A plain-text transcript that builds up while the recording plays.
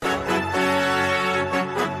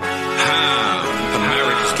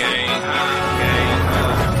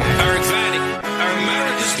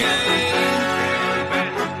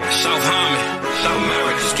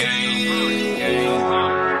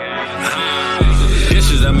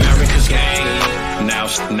America's game. Now,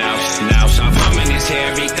 stop humming this here,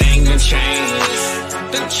 everything done changed.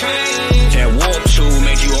 That warp tool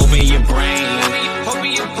made you open your brain.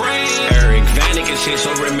 Eric Vanek is here,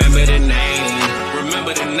 so remember the name.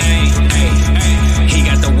 He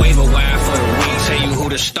got the waiver wire for the week. Tell you who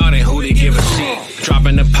to start and who to give a seat.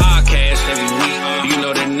 Dropping the podcast every week. You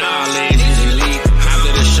know the knowledge is elite.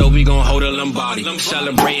 After the show, we gon' hold a Lombardi.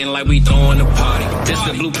 Celebrating like we throwing a party. This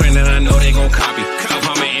the blueprint and I know they gon' copy. Top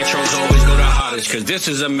how my intros always go the hottest. Cause this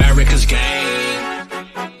is America's game.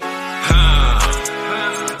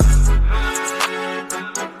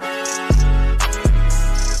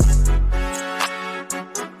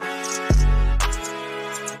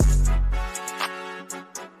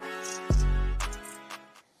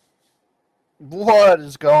 What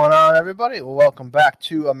is going on, everybody? Welcome back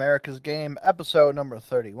to America's Game, episode number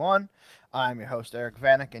 31. I'm your host, Eric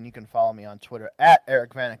Vanek, and you can follow me on Twitter at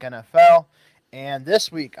Eric Vanek NFL. And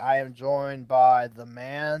this week, I am joined by the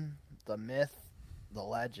man, the myth, the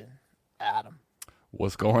legend, Adam.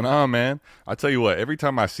 What's going on, man? I tell you what, every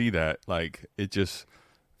time I see that, like, it just,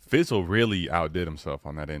 Fizzle really outdid himself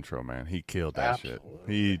on that intro, man. He killed that shit.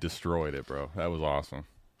 He destroyed it, bro. That was awesome.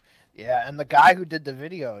 Yeah, and the guy who did the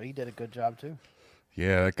video, he did a good job too.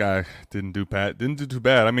 Yeah, that guy didn't do too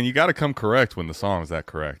bad. I mean, you got to come correct when the song is that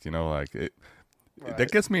correct, you know, like it. Right.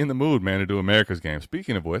 That gets me in the mood, man, to do America's Game.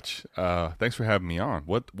 Speaking of which, thanks for having me on.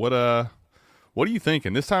 What are you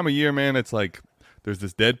thinking? This time of year, man, it's like there's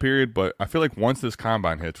this dead period, but I feel like once this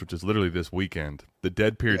combine hits, which is literally this weekend, the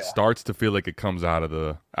dead period starts to feel like it comes out of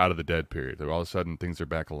the dead period. All of a sudden, things are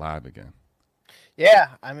back alive again.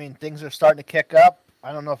 Yeah, I mean, things are starting to kick up.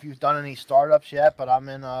 I don't know if you've done any startups yet, but I'm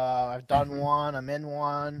in. I've done one. I'm in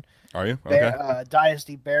one. Are you? Okay.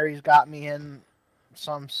 Dynasty Barry's got me in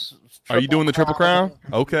some. Are you doing the Triple Crown?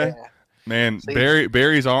 Okay. Yeah. Man,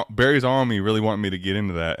 Barry's on me, really wanting me to get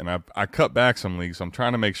into that, and I cut back some leagues. So I'm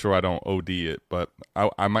trying to make sure I don't OD it, but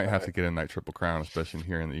I might have to get in that Triple Crown, especially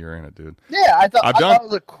here in the you're in it, dude. Yeah, I thought it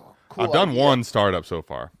was a cool I've done idea. one startup so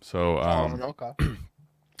far, so okay.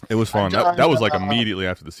 It was fun. That was like immediately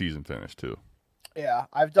after the season finished too. Yeah,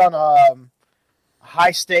 I've done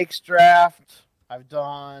high stakes draft. I've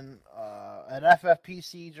done an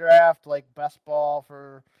FFPC draft, like best ball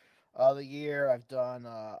for the year. I've done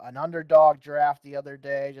an underdog draft the other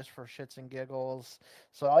day just for shits and giggles.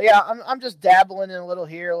 So yeah, I'm just dabbling in a little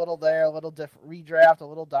here, a little there, a little different redraft, a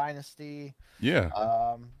little dynasty.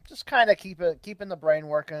 Yeah. Just kind of keeping the brain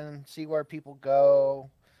working, see where people go,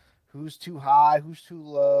 who's too high, who's too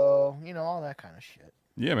low, you know, all that kind of shit.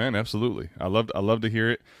 Yeah, man, absolutely. I love to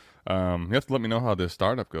hear it. You have to let me know how this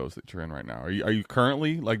startup goes that you're in right now. Are you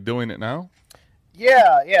currently like doing it now?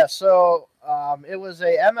 Yeah. So it was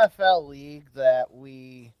a MFL league that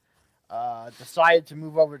we decided to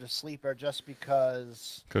move over to Sleeper just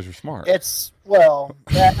because you're smart. It's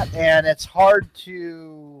that, and it's hard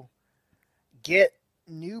to get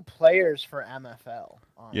new players for MFL.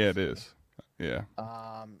 Honestly. Yeah, it is. Yeah.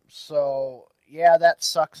 So. Yeah, that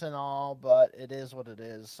sucks and all, but it is what it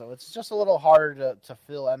is. So it's just a little harder to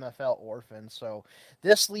fill MFL orphans. So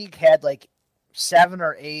this league had like 7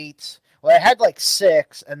 or 8. Well, it had like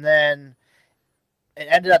 6, and then it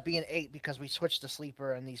ended up being 8 because we switched to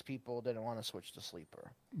Sleeper, and these people didn't want to switch to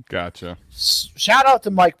Sleeper. Gotcha. Shout out to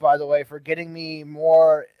Mike, by the way, for getting me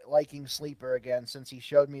more liking Sleeper again, since he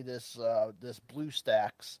showed me this Blue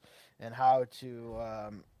Stacks and how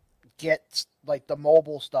to get like the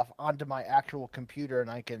mobile stuff onto my actual computer, and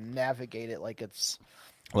I can navigate it like it's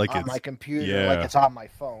on my computer, like it's on my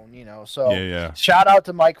phone, you know. So shout out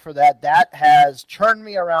to Mike for that. That has turned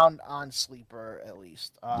me around on Sleeper, at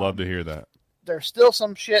least. Love to hear that. There's still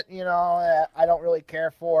some shit, you know, I don't really care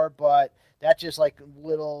for, but that's just like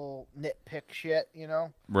little nitpick shit, you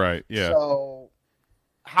know. Right. Yeah. So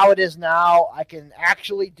how it is now, I can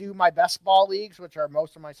actually do my best ball leagues, which are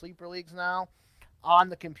most of my Sleeper leagues now, on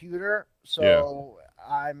the computer. So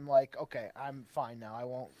I'm like, okay, I'm fine now. I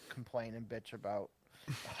won't complain and bitch about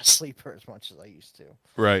Sleeper as much as I used to.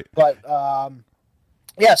 Right. But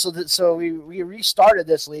so we restarted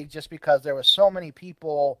this league just because there was so many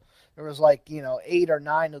people. There was like, you know, 8 or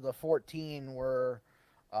 9 of the 14 were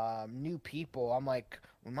new people. I'm like,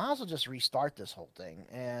 we might as well just restart this whole thing.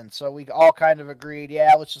 And so we all kind of agreed,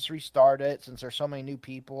 yeah, let's just restart it since there's so many new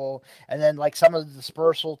people. And then like some of the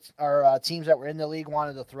dispersal or teams that were in the league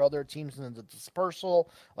wanted to throw their teams into the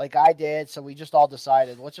dispersal like I did. So we just all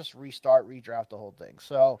decided, let's just redraft the whole thing.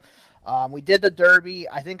 So we did the Derby.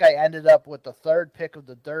 I think I ended up with the 3rd pick of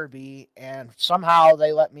the Derby, and somehow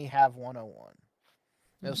they let me have 101.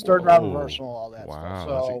 It was 3rd round reversal, all that stuff.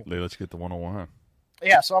 So let's get the 101.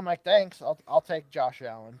 Yeah, so I'm like, thanks. I'll take Josh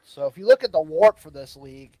Allen. So if you look at the warp for this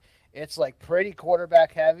league, it's like pretty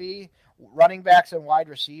quarterback heavy. Running backs and wide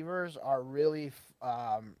receivers are really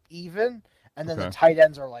even, and then the Okay. tight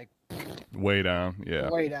ends are like Way down. Yeah.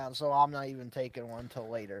 way down. So I'm not even taking one till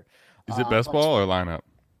later. Is it best ball or lineup?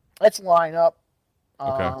 Let's line up.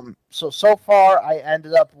 Okay. So far I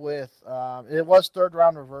ended up with it was third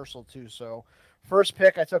round reversal too. So first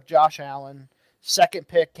pick I took Josh Allen. Second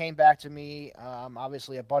pick came back to me.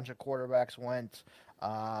 Obviously a bunch of quarterbacks went.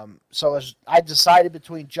 So I decided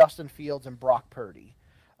between Justin Fields and Brock Purdy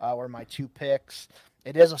were my two picks.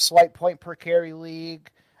 It is a slight point per carry league.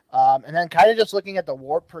 And then kind of just looking at the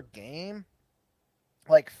WARP per game,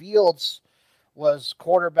 like Fields was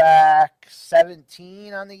quarterback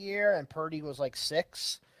 17 on the year, and Purdy was like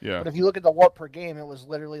 6. Yeah. But if you look at the WARP per game, it was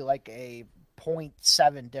literally like a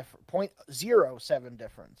 0.07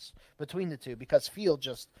 difference between the two because Fields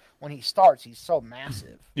just when he starts, he's so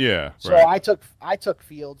massive. Yeah. So right. I took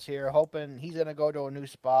Fields here, hoping he's gonna go to a new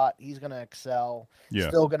spot. He's gonna excel. Yeah.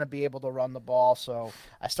 Still gonna be able to run the ball. So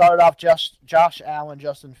I started off just Josh Allen,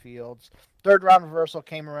 Justin Fields. Third round reversal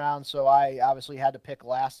came around, so I obviously had to pick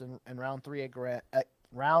last in round 3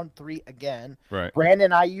 again. Right.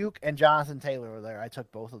 Brandon Ayuk and Jonathan Taylor were there. I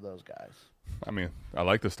took both of those guys. I mean, I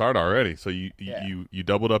like the start already. So you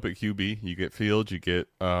doubled up at QB. You get Fields, you get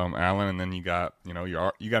Allen, and then you got you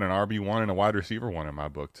got an RB1 and a wide receiver 1 in my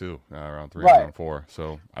book too, around 3 and around 4.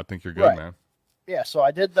 So I think you're good, man. Yeah. So I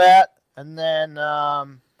did that, and then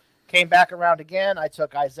came back around again. I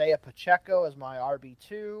took Isaiah Pacheco as my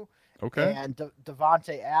RB2. Okay. And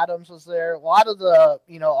Devontae Adams was there. A lot of the,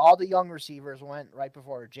 all the young receivers went right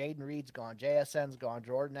before. Jaden Reed's gone. JSN's gone.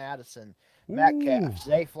 Jordan Addison, Metcalf,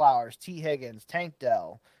 Zay Flowers, T. Higgins, Tank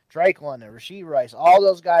Dell, Drake London, Rasheed Rice. All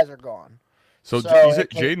those guys are gone. So is it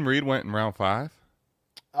Jaden Reed went in round 5?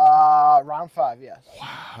 Round 5, yes.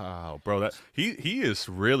 Wow, bro, that he is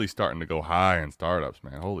really starting to go high in startups,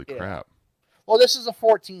 man. Holy crap. Well, this is a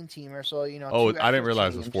 14-teamer, so, Oh, I didn't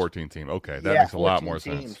realize it was 14-team. Okay, that makes a lot more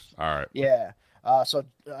sense. All right. Yeah. So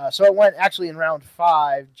it went actually in round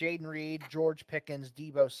 5. Jaden Reed, George Pickens,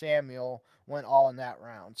 Deebo Samuel went all in that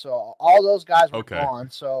round. So all those guys were gone.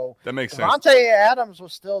 So that makes sense. Devontae Adams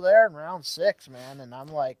was still there in round 6, man, and I'm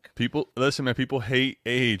like, people hate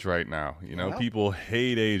age right now. People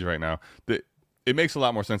hate age right now. It makes a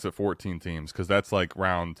lot more sense at 14 teams because that's like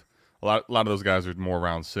round. A lot of those guys are more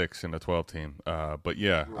round 6 in the 12 team. But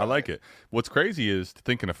yeah, right. I like it. What's crazy is to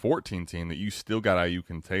think in a 14 team that you still got Ayuk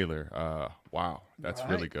and Taylor. Wow, that's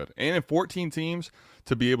really good. And in 14 teams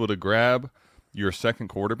to be able to grab your second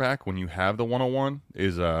quarterback when you have the 101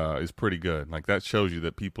 is pretty good. Like that shows you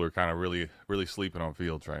that people are kind of really, really sleeping on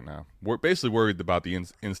Fields right now. We're basically worried about the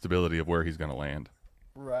instability of where he's going to land.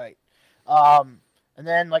 Right. And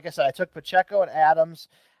then, like I said, I took Pacheco and Adams.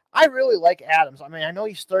 I really like Adams. I mean, I know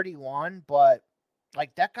he's 31, but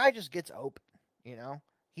like that guy just gets open,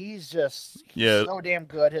 He's so damn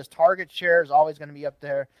good. His target share is always going to be up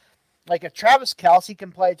there. Like if Travis Kelce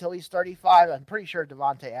can play till he's 35, I'm pretty sure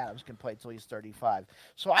Devontae Adams can play till he's 35.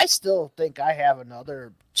 So I still think I have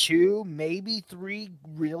another 2, maybe 3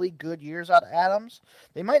 really good years out of Adams.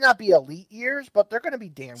 They might not be elite years, but they're going to be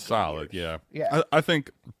damn good solid. Years. Yeah. I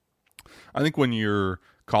think when your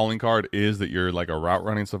calling card is that you're like a route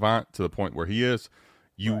running savant to the point where he is,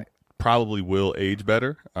 you probably will age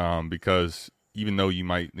better because even though you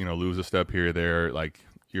might lose a step here or there, like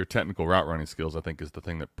your technical route running skills, I think, is the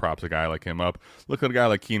thing that props a guy like him up. Look at a guy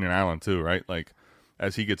like Keenan Allen too, right? Like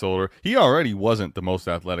as he gets older, he already wasn't the most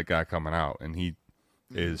athletic guy coming out, and he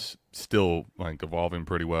is still like evolving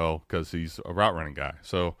pretty well because he's a route running guy.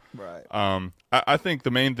 So I think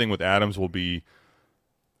the main thing with Adams will be.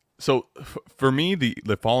 So for me,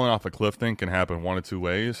 the falling off a cliff thing can happen one of two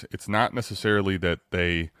ways. It's not necessarily that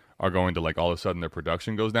they are going to like all of a sudden their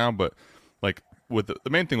production goes down, but like with the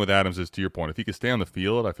main thing with Adams is, to your point, if he can stay on the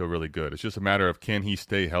field, I feel really good. It's just a matter of can he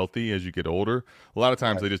stay healthy as you get older. A lot of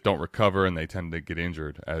times they just don't recover and they tend to get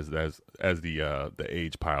injured as the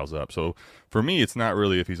age piles up. So for me, it's not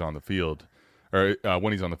really if he's on the field. Or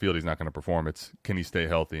when he's on the field, he's not going to perform. It's can he stay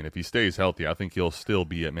healthy? And if he stays healthy, I think he'll still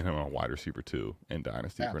be at minimum a wide receiver 2 in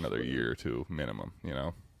Dynasty for another year or 2 minimum,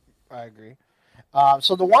 I agree.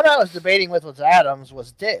 So the one I was debating with Adams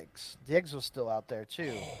was Diggs. Diggs was still out there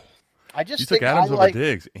too. I just took Adams over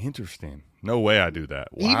Diggs. Interesting. No way I do that.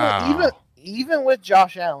 Wow. Even with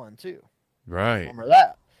Josh Allen too. Right. Remember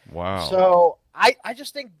that. Wow. So I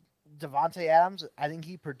just think Devontae Adams, I think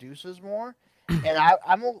he produces more. And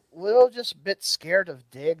I'm a little just bit scared of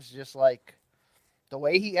Diggs, just like the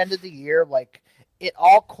way he ended the year. Like it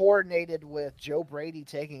all coordinated with Joe Brady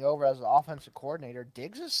taking over as the offensive coordinator.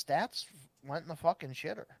 Diggs' stats went in the fucking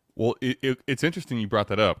shitter. Well, it's interesting you brought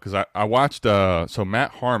that up because I watched. So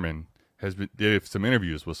Matt Harmon did some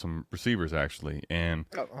interviews with some receivers actually, and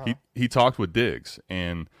he talked with Diggs,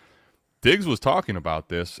 and Diggs was talking about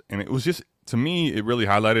this, and it was just, to me, it really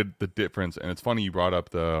highlighted the difference. And it's funny you brought up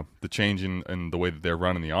the change in the way that they're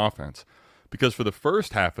running the offense, because for the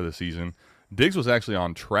first half of the season, Diggs was actually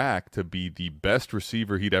on track to be the best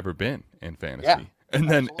receiver he'd ever been in fantasy. Yeah,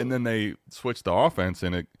 and then they switched the offense,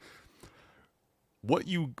 and what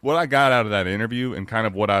I got out of that interview and kind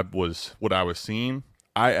of what I was seeing,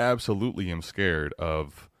 I absolutely am scared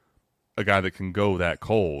of a guy that can go that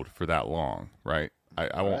cold for that long, right?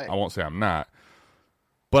 I won't say I'm not,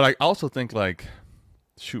 but I also think, like,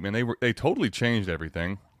 shoot, man, they totally changed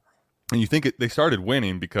everything, and you think they started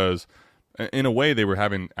winning because, in a way, they were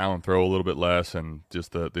having Allen throw a little bit less, and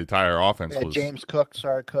just the entire offense was. James Cook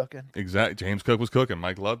started cooking. Exactly, James Cook was cooking.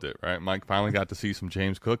 Mike loved it, right? Mike finally got to see some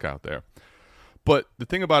James Cook out there. But the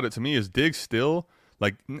thing about it to me is Diggs still,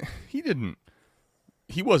 like, he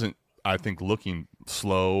wasn't, I think, looking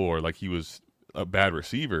slow or like he was a bad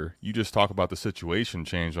receiver. You just talk about the situation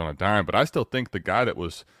changed on a dime. But I still think the guy that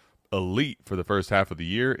was elite for the first half of the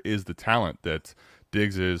year is the talent that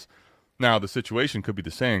Diggs is. Now, the situation could be the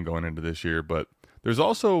same going into this year, but there's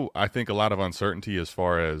also, I think, a lot of uncertainty as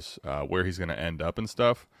far as where he's going to end up and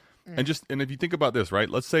stuff. And if you think about this, right,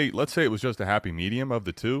 let's say it was just a happy medium of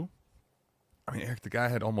the two. I mean, Eric, the guy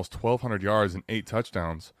had almost 1,200 yards and 8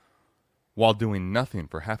 touchdowns while doing nothing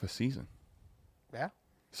for half a season. Yeah.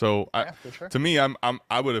 So for sure. To me,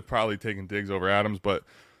 I would have probably taken Diggs over Adams, but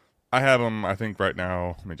I have him. I think right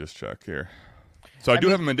now. Let me just check here. So I do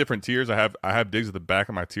have him in different tiers. I have Diggs at the back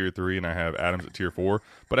of my tier 3, and I have Adams at tier 4.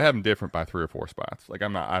 But I have them different by 3 or 4 spots. Like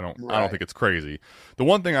I don't think it's crazy. The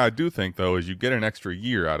one thing I do think though is you get an extra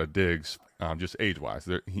year out of Diggs, just age wise.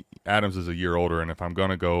 Adams is a year older, and if I'm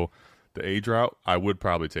gonna go the age route, I would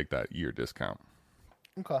probably take that year discount.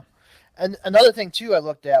 Okay. And another thing, too, I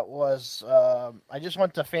looked at was I just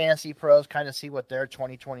went to Fantasy Pros, kind of see what their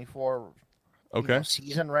 2024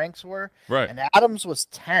 season ranks were. Right. And Adams was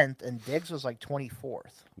 10th, and Diggs was like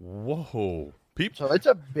 24th. Whoa. So it's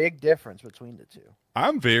a big difference between the two.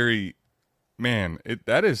 I'm very – man,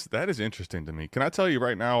 that is interesting to me. Can I tell you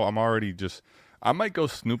right now, I'm already just – I might go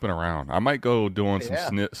snooping around. I might go doing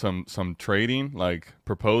some trading, like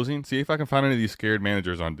proposing. See if I can find any of these scared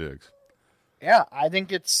managers on Diggs. Yeah, I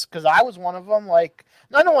think it's because I was one of them. Like,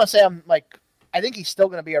 I don't want to say I'm like. I think he's still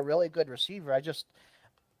going to be a really good receiver. I just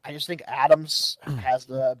think Adams has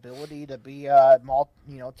the ability to be a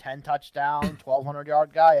 10 touchdown, 1,200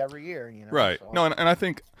 yard guy every year. You know, right? So. No, and I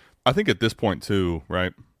think at this point too,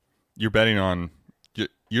 right? You're betting on.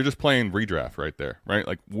 You're just playing redraft right there, right?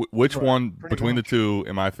 Like, which one between the two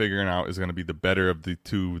am I figuring out is going to be the better of the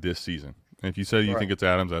two this season? And if you say you think it's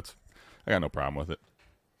Adams, I got no problem with it.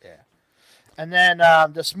 Yeah. And then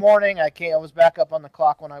this morning, I was back up on the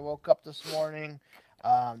clock when I woke up this morning.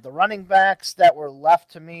 The running backs that were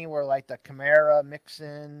left to me were like the Kamara,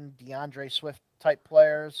 Mixon, DeAndre Swift type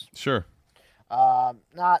players. Sure.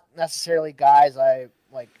 Not necessarily guys I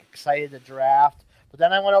like excited to draft. But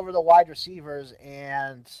then I went over the wide receivers,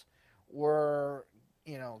 and we're,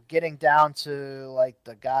 getting down to, like,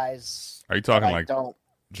 the guys. Are you talking like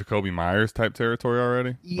Jacoby Myers type territory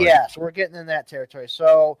already? Yes, we're getting in that territory.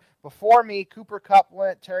 So before me, Cooper Kupp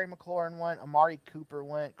went, Terry McLaurin went, Amari Cooper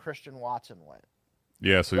went, Christian Watson went.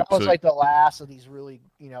 Yeah, so that was like the last of these really,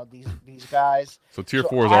 these guys. So tier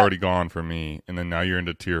 4 is already gone for me, and then now you're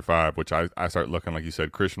into tier 5, which I start looking, like you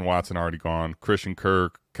said, Christian Watson already gone, Christian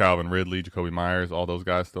Kirk, Calvin Ridley, Jacoby Myers, all those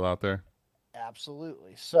guys still out there?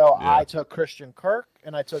 Absolutely. So I took Christian Kirk,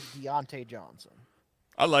 and I took Deontay Johnson.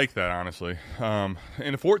 I like that, honestly.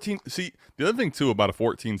 In a 14, see, the other thing, too, about a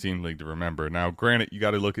 14-team league to remember, now, granted, you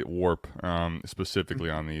got to look at WARP specifically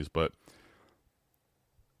on these, but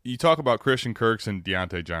you talk about Christian Kirks and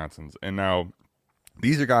Deontay Johnsons, and now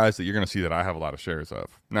these are guys that you're going to see that I have a lot of shares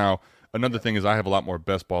of. Now, another thing is I have a lot more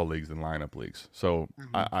best ball leagues than lineup leagues, so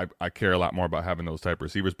I care a lot more about having those type of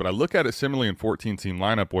receivers. But I look at it similarly in 14-team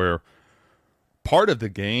lineup where part of the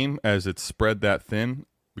game, as it's spread that thin,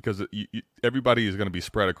 because everybody is going to be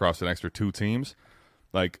spread across an extra 2 teams,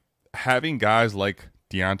 like having guys like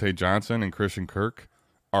Deontay Johnson and Christian Kirk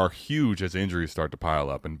are huge as injuries start to pile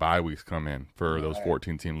up and bye weeks come in for those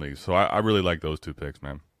 14-team leagues. So I really like those 2 picks,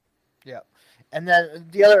 man. Yeah. And then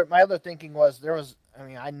my other thinking was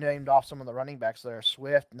I named off some of the running backs there: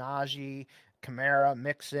 Swift, Najee, Kamara,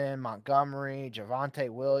 Mixon, Montgomery, Javonte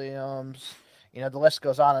Williams, The list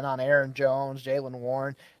goes on and on. Aaron Jones, Jalen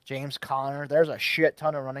Warren, James Conner. There's a shit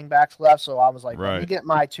ton of running backs left. So I was like, let me get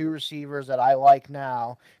my 2 receivers that I like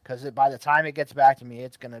now, because by the time it gets back to me,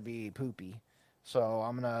 it's going to be poopy. So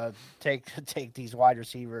I'm going to take these wide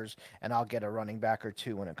receivers, and I'll get a running back or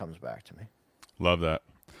 2 when it comes back to me. Love that.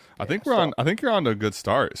 I think you're on to a good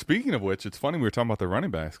start. Speaking of which, it's funny we were talking about the running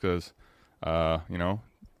backs because, I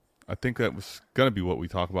think that was going to be what we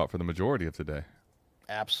talk about for the majority of today.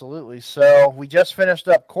 Absolutely. So we just finished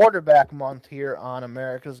up quarterback month here on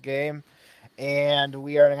America's Game, and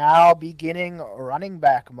we are now beginning running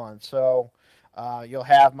back month. So you'll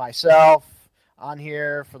have myself on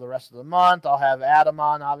here for the rest of the month. I'll have Adam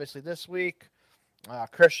on, obviously, this week.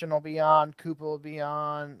 Christian will be on. Cooper will be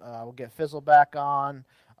on. We'll get Fizzle back on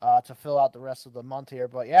to fill out the rest of the month here.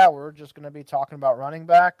 But, yeah, we're just going to be talking about running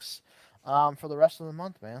backs for the rest of the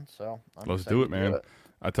month, man. So let's do it, man.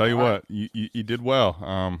 I tell you what, you did well.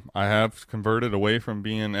 I have converted away from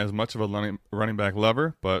being as much of a running back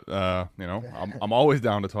lover, but I'm always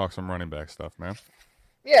down to talk some running back stuff, man.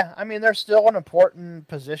 Yeah, I mean, they're still an important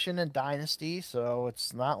position in Dynasty, so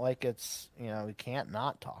it's not like it's we can't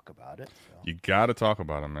not talk about it. So. You got to talk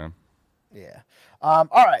about them, man. Yeah. All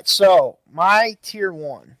right. So my tier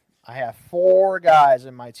 1, I have 4 guys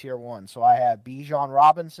in my tier 1. So I have Bijan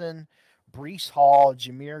Robinson, Breece Hall,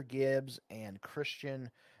 Jahmyr Gibbs, and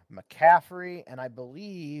Christian McCaffrey. And I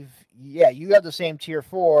believe, you have the same tier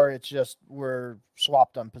 4. It's just we're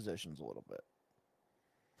swapped on positions a little bit.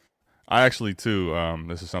 I actually, too,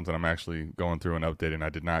 this is something I'm actually going through and updating I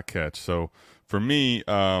did not catch. So for me,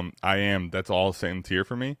 that's all the same tier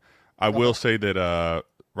for me. I will say that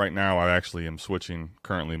right now I actually am switching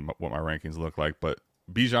currently what my rankings look like. But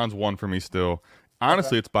Bijan's 1 for me still.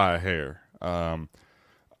 Honestly, It's by a hair.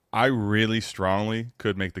 I really strongly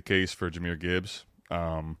could make the case for Jahmyr Gibbs.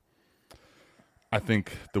 I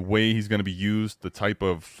think the way he's going to be used, the type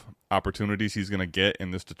of opportunities he's going to get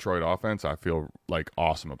in this Detroit offense, I feel like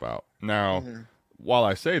awesome about. Now, while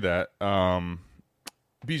I say that, Bijan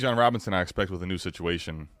Robinson, I expect with a new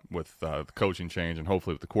situation with the coaching change and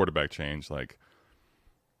hopefully with the quarterback change, like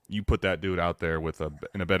you put that dude out there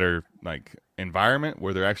in a better environment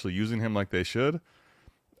where they're actually using him like they should.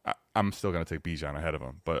 I'm still going to take Bijan ahead of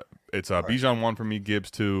him. But it's Bijan 1 for me, Gibbs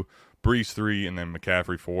 2, Breece 3, and then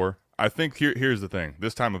McCaffrey 4. I think here's the thing.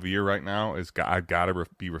 This time of year right now, I've got to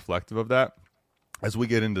be reflective of that. As we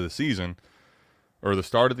get into the season or the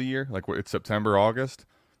start of the year, like it's September, August,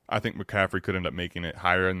 I think McCaffrey could end up making it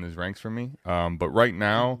higher in his ranks for me. But right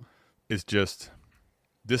now, it's just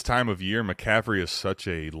this time of year, McCaffrey is such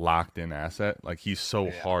a locked-in asset. Like he's so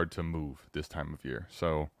hard to move this time of year.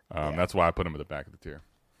 So that's why I put him at the back of the tier.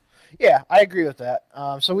 Yeah, I agree with that.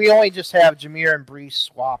 So we only just have Jahmyr and Breece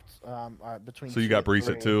swapped between. So you got Breece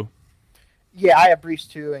at 2? Yeah, I have Breece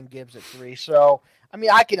 2 and Gibbs at 3. So, I mean,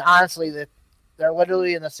 I can honestly, they're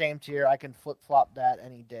literally in the same tier. I can flip-flop that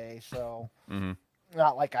any day. So,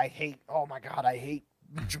 not like I hate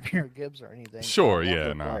Jahmyr Gibbs or anything. Sure,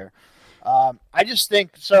 yeah, no. I just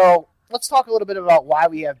think, so let's talk a little bit about why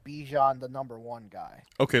we have Bijan the number 1 guy.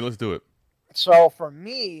 Okay, let's do it. So, for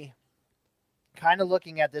me, kind of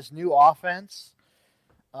looking at this new offense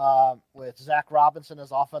with Zach Robinson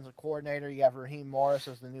as offensive coordinator, you have Raheem Morris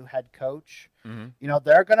as the new head coach.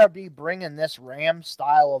 They're going to be bringing this Rams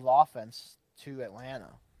style of offense to Atlanta.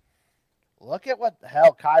 Look at what the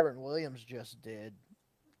hell Kyron Williams just did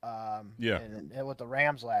with the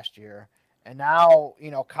Rams last year. And now,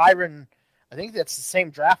 Kyron, I think that's the same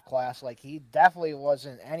draft class. Like, he definitely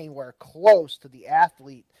wasn't anywhere close to the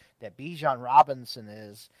athlete that Bijan Robinson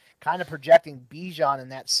is. Kind of projecting Bijan in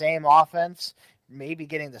that same offense, maybe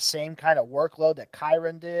getting the same kind of workload that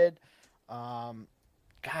Kyron did.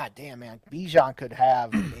 God damn, man. Bijan could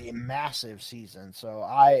have a massive season. So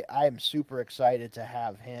I am super excited to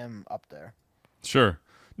have him up there. Sure.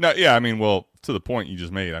 No, yeah, I mean, well, to the point you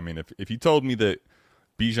just made, I mean, if you told me that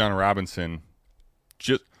Bijan Robinson,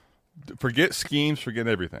 just forget schemes, forget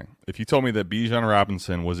everything. If you told me that Bijan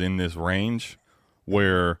Robinson was in this range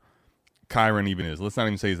where Kyron even is, let's not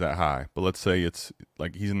even say he's that high, but let's say it's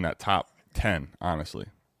like he's in that top 10, honestly,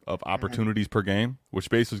 of opportunities per game, which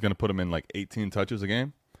basically is going to put him in like 18 touches a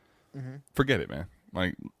game. Forget it, man.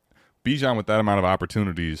 Like Bijan with that amount of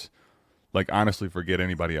opportunities, like honestly, forget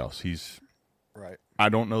anybody else. He's right. I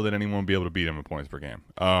don't know that anyone will be able to beat him in points per game.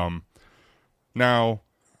 Now,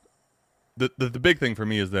 the big thing for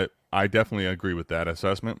me is that I definitely agree with that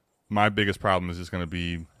assessment. My biggest problem is just going to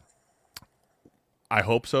be, I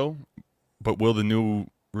hope so, but will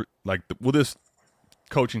will this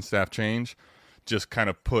coaching staff change? Just kind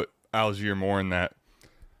of put Algier more in that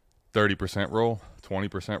 30% role,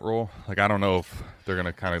 20% rule. Like, I don't know if they're going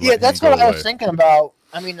to kind of Yeah, that's what I was thinking about.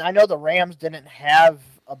 I mean, I know the Rams didn't have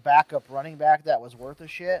a backup running back that was worth a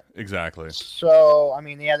shit. Exactly. So, I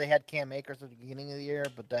mean, yeah, they had Cam Akers at the beginning of the year,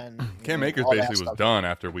 but then Cam Akers basically was done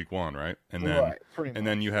after week 1, right? And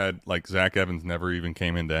then you had like Zach Evans never even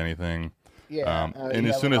came into anything. Yeah. And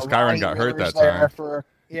as soon as Kyron got hurt that time,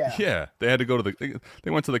 yeah, they had to go to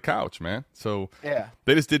they went to the couch, man. So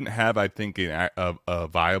they just didn't have, I think, a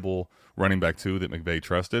viable running back 2 that McVay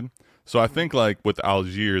trusted. So I think like with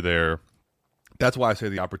Algier there, that's why I say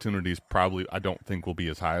the opportunities probably I don't think will be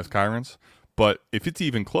as high as Kyron's. But if it's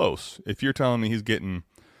even close, if you're telling me he's getting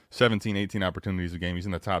 17, 18 opportunities a game, he's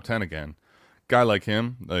in the top 10 again, guy like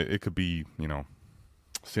him, it could be,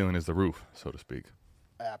 ceiling is the roof, so to speak.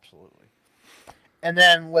 Absolutely. And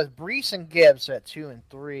then with Brees and Gibbs at 2 and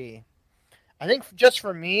 3, I think just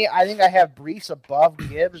for me, I think I have Brees above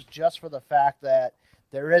Gibbs just for the fact that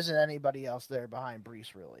there isn't anybody else there behind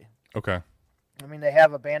Brees, really. Okay. I mean, they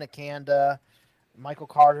have Abanikanda. Michael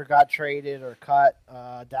Carter got traded or cut.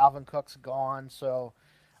 Dalvin Cook's gone. So,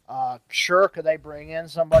 sure, could they bring in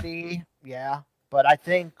somebody? Yeah. But I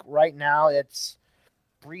think right now it's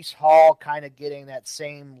Brees Hall kind of getting that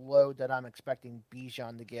same load that I'm expecting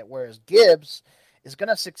Bijan to get, whereas Gibbs is going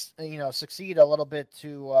to succeed a little bit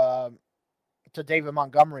to David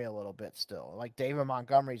Montgomery a little bit still. Like, David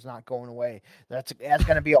Montgomery's not going away. That's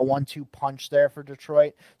going to be a 1-2 punch there for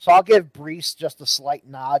Detroit. So I'll give Brees just a slight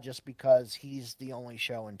nod just because he's the only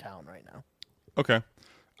show in town right now. Okay.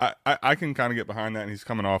 I can kind of get behind that, and he's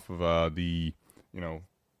coming off of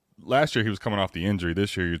last year he was coming off the injury.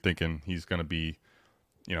 This year you're thinking he's going to be,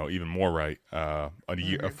 even more right, a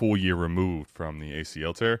full year removed from the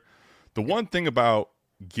ACL tear. The one thing about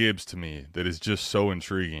Gibbs to me that is just so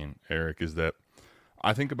intriguing, Eric, is that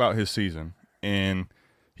I think about his season, and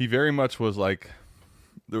he very much was like,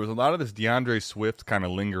 there was a lot of this DeAndre Swift kind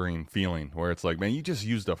of lingering feeling where it's like, man, you just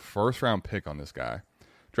used a first-round pick on this guy.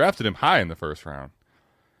 Drafted him high in the first round.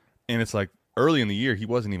 And it's like early in the year, he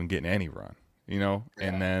wasn't even getting any run, Yeah.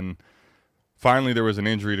 And then finally there was an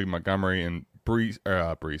injury to Montgomery, and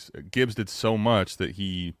Gibbs did so much that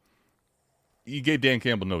he gave Dan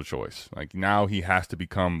Campbell no choice. Like, now he has to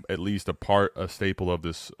become at least a staple of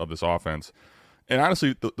this offense. And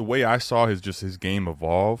honestly, the way I saw his game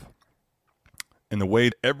evolve, and the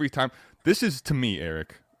way every time, this is to me,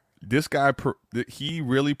 Eric, this guy he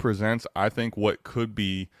really presents, I think, what could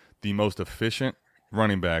be the most efficient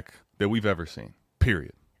running back that we've ever seen.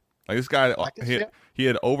 Period. Like, this guy, he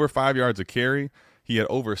had over 5 yards a carry. He had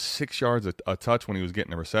over 6 yards a touch when he was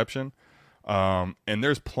getting a reception. And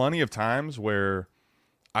there's plenty of times where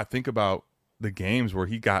I think about the games where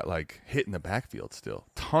he got like hit in the backfield still.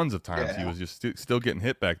 Tons of times he was just still getting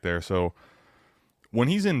hit back there. So when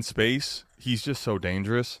he's in space, he's just so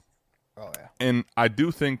dangerous. Oh, yeah. And I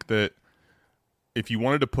do think that if you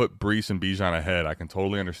wanted to put Brees and Bijan ahead, I can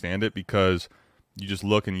totally understand it, because you just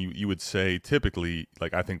look and you would say typically,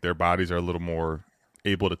 like, I think their bodies are a little more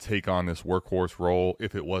able to take on this workhorse role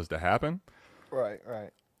if it was to happen. Right.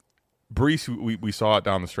 Brees, we saw it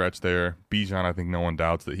down the stretch there. Bijan, I think no one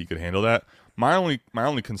doubts that he could handle that. My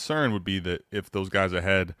only concern would be that if those guys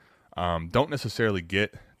ahead don't necessarily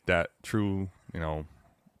get that true,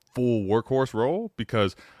 full workhorse role,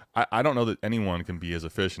 because I don't know that anyone can be as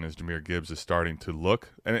efficient as Jahmyr Gibbs is starting to look.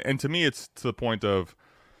 And to me, it's to the point of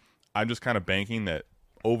I'm just kind of banking that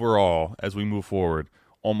overall, as we move forward,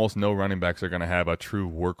 almost no running backs are going to have a true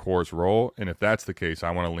workhorse role. And if that's the case,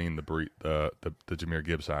 I want to lean the Jahmyr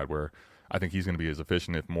Gibbs side, where I think he's going to be as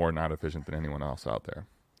efficient, if more not efficient, than anyone else out there.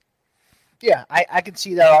 Yeah, I can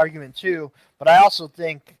see that argument too. But I also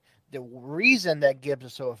think the reason that Gibbs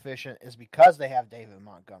is so efficient is because they have David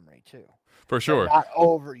Montgomery too. For sure. They're not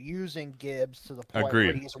overusing Gibbs to the point Agreed.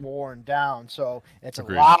 where he's worn down. So it's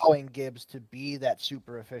allowing Gibbs to be that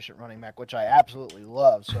super efficient running back, which I absolutely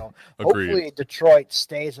love. So hopefully Detroit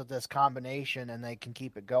stays with this combination and they can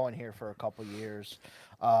keep it going here for a couple years.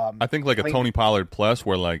 I think like Tony Pollard plus,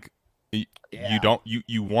 where like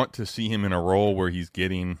you want to see him in a role where he's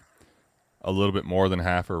getting a little bit more than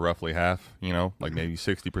half or roughly half, like maybe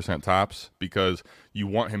 60% tops, because you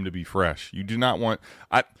want him to be fresh. You do not want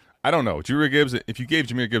I don't know. Jahmyr Gibbs, if you gave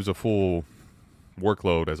Jahmyr Gibbs a full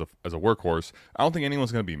workload as a workhorse, I don't think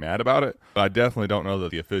anyone's going to be mad about it. But I definitely don't know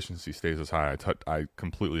that the efficiency stays as high. I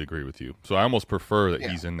completely agree with you. So I almost prefer that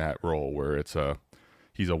he's in that role where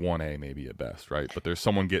he's a 1A maybe at best, right? But there's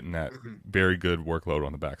someone getting that very good workload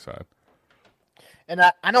on the backside. And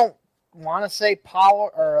I don't want to say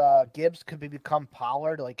Pollard or Gibbs could become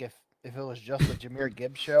Pollard. Like if if it was just a Jahmyr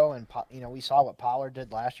Gibbs show, and we saw what Pollard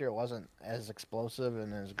did last year, it wasn't as explosive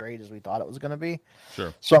and as great as we thought it was going to be.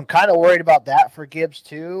 Sure. So I'm kind of worried about that for Gibbs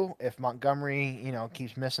too, if Montgomery,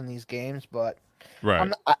 keeps missing these games. But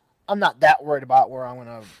right. I'm not that worried about where I'm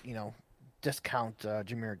going to, discount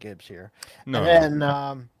Jahmyr Gibbs here. No. And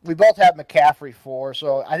then we both have McCaffrey 4,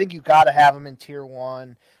 so I think you got to have him in tier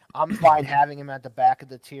 1. I'm fine having him at the back of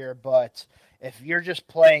the tier, but if you're just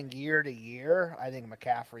playing year to year, I think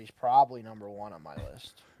McCaffrey's probably number 1 on my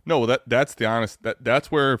list. No, that's the honest.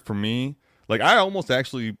 That's where for me, like I almost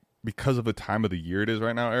actually, because of the time of the year it is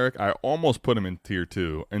right now, Eric, I almost put him in tier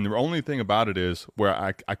 2. And the only thing about it is where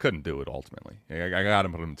I couldn't do it ultimately. I got to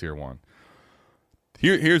put him in tier 1.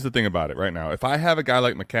 Here's the thing about it right now. If I have a guy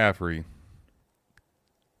like McCaffrey,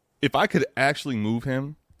 if I could actually move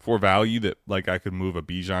him for value that like I could move a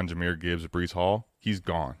Bijan, Jahmyr Gibbs, Breece Hall, he's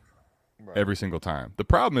gone every single time. The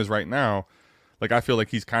problem is right now, like I feel like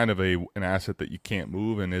he's kind of an asset that you can't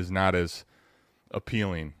move and is not as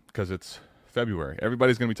appealing because it's February.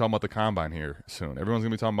 Everybody's going to be talking about the combine here soon. Everyone's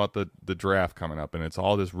going to be talking about the draft coming up, and it's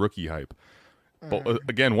all this rookie hype. But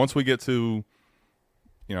again, once we get to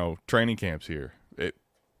training camps here,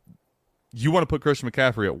 you want to put Christian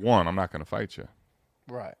McCaffrey at 1, I'm not going to fight you.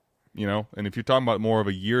 Right. And if you're talking about more of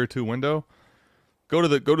a year or two window, go to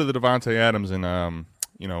the Devontae Adams and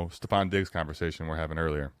Stephon Diggs conversation we're having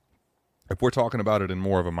earlier. If we're talking about it in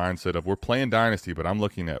more of a mindset of we're playing Dynasty, but I'm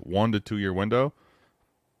looking at 1 to 2 year window,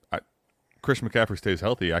 Christian McCaffrey stays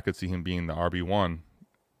healthy, I could see him being the RB1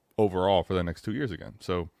 overall for the next 2 years again.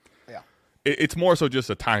 So it's more so just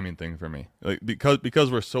a timing thing for me. Like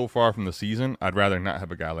because we're so far from the season, I'd rather not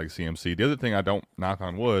have a guy like CMC. The other thing, I don't knock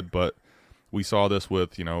on wood, but we saw this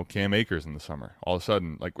with, Cam Akers in the summer. All of a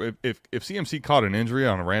sudden, like if CMC caught an injury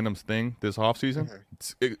on a random thing this offseason,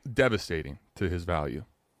 it's devastating to his value.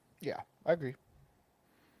 Yeah, I agree.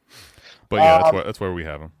 But yeah, that's where we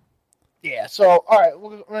have him. Yeah, so all right,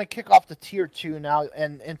 we're going to kick off the tier 2 now.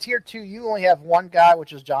 And in tier 2, you only have one guy,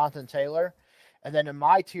 which is Jonathan Taylor. And then in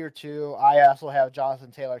my tier 2, I also have Jonathan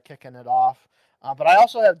Taylor kicking it off. But I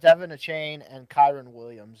also have Devin Achane and Kyron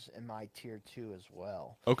Williams in my tier 2 as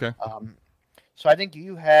well. Okay. So I think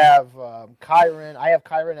you have Kyron. I have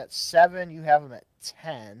Kyron at 7. You have him at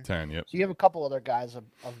 10. 10, yep. So you have a couple other guys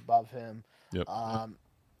above him. Yep.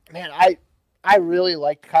 Man, I really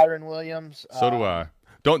like Kyron Williams. So do I.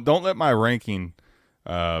 Don't let my ranking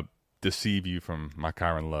deceive you from my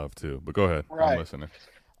Kyron love too. But go ahead. Right. I'm listening.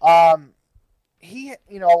 He,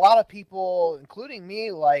 a lot of people, including me,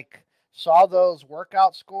 saw those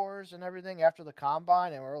workout scores and everything after the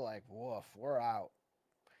combine, and we're like, woof, we're out.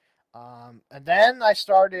 And then I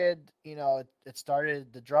started,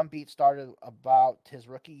 the drum beat started about his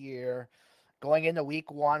rookie year, going into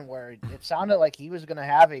week 1, where it sounded like he was going to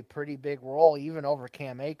have a pretty big role, even over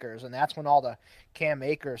Cam Akers. And that's when all the Cam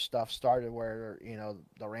Akers stuff started, where,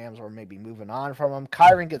 the Rams were maybe moving on from him.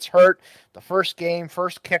 Kyron gets hurt the first game,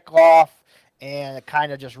 first kickoff, and it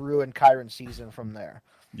kind of just ruined Kyron's season from there.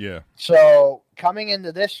 Yeah. So coming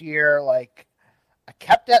into this year, I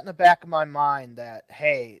kept that in the back of my mind that,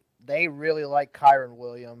 hey, they really like Kyron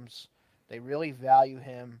Williams. They really value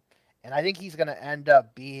him. And I think he's going to end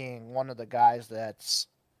up being one of the guys that's,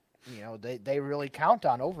 they really count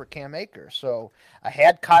on over Cam Akers. So I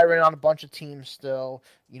had Kyron on a bunch of teams still,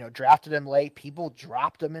 drafted him late. People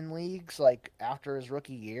dropped him in leagues after his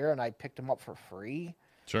rookie year, and I picked him up for free.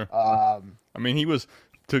 Sure. I mean, he was,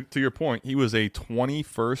 to your point, he was a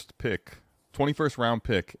 21st round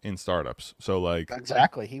pick in startups. So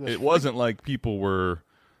exactly, it wasn't like people were,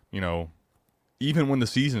 even when the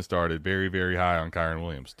season started, very, very high on Kyron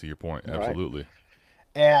Williams, to your point. Absolutely.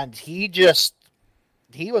 Right. And he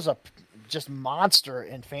was a just monster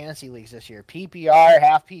in fantasy leagues this year. PPR,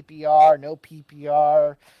 half PPR, no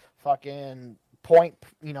PPR, fucking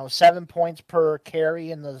 7 points per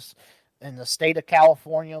carry in the state of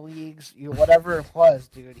California leagues, whatever it was,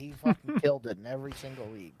 dude, he fucking killed it in every single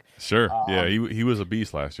league. Sure. Yeah, he was a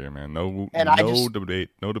beast last year, man. No debate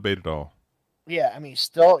at all. Yeah, I mean,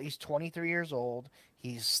 he's 23 years old.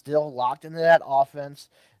 He's still locked into that offense.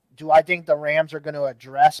 Do I think the Rams are going to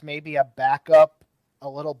address maybe a backup, a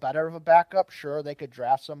little better of a backup? Sure, they could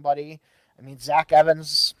draft somebody. I mean, Zach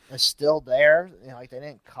Evans is still there. They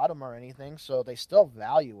didn't cut him or anything, so they still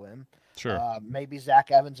value him. Sure. Maybe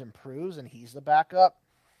Zach Evans improves and he's the backup.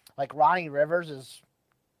 Ronnie Rivers is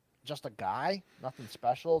just a guy, nothing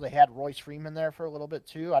special. They had Royce Freeman there for a little bit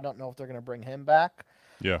too. I don't know if they're going to bring him back.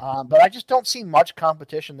 Yeah. But I just don't see much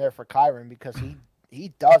competition there for Kyron because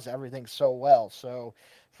he does everything so well. So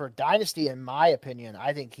for Dynasty, in my opinion,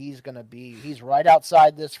 I think he's right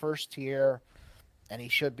outside this first tier. and he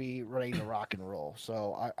should be ready to rock and roll.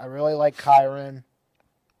 So I really like Kyron.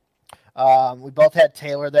 We both had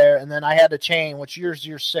Taylor there, and then I had a chain, which you're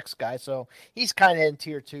your sixth guy, so he's kind of in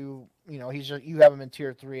tier 2. You know, you have him in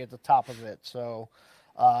tier 3 at the top of it. So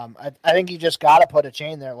I think you just got to put a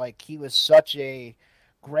chain there. Like, he was such a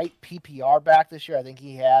great PPR back this year. I think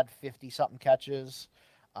he had 50-something catches.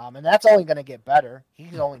 And that's only going to get better.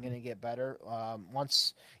 He's only going to get better.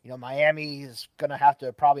 Once, Miami is going to have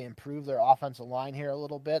to probably improve their offensive line here a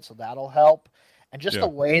little bit, so that'll help. And just the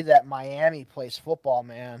way that Miami plays football,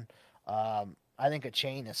 man, I think a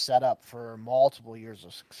chain is set up for multiple years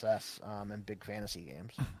of success in big fantasy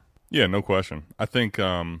games. Yeah, no question. I think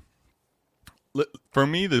for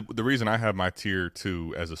me, the reason I have my tier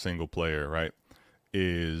 2 as a single player, right,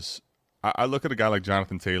 is I look at a guy like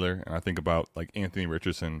Jonathan Taylor, and I think about like Anthony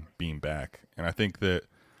Richardson being back. And I think that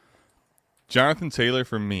Jonathan Taylor,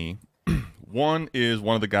 for me, is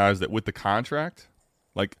one of the guys that with the contract,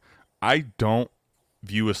 like, I don't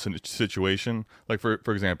view a situation, like for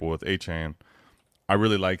example, with Achane, I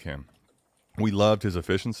really like him. We loved his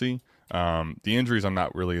efficiency. The injuries I'm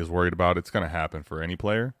not really as worried about. It's going to happen for any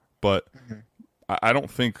player. But I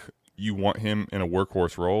don't think you want him in a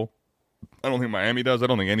workhorse role. I don't think Miami does. I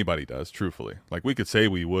don't think anybody does, truthfully. Like, we could say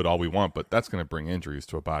we would all we want, but that's going to bring injuries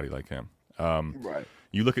to a body like him. Right.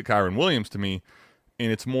 You look at Kyron Williams to me,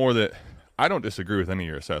 and it's more that I don't disagree with any of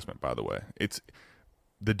your assessment, by the way.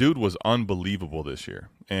 The dude was unbelievable this year.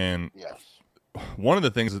 And one of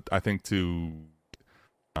the things that I think to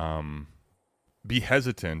be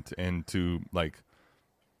hesitant and to, like,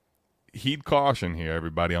 heed caution here,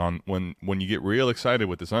 everybody, on when you get real excited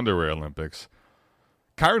with this underwear Olympics,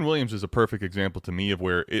 Kyron Williams is a perfect example to me of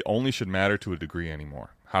where it only should matter to a degree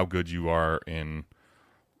anymore, how good you are in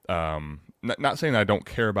not saying I don't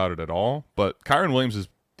care about it at all, but Kyron Williams is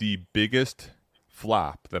the biggest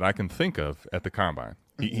flop that I can think of at the Combine.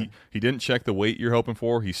 He didn't check the weight you're hoping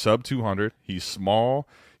for. He's sub 200. He's small.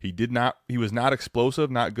 He was not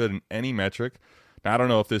explosive, not good in any metric. Now, I don't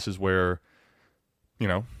know if this is where,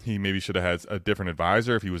 he maybe should have had a different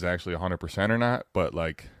advisor if he was actually 100% or not, but,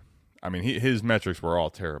 like, I mean, his metrics were all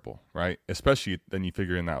terrible, right? Especially then you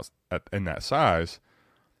figure in that size.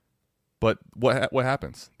 But what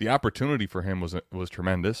happens? The opportunity for him was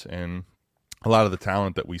tremendous, and a lot of the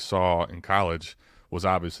talent that we saw in college was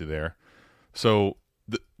obviously there. So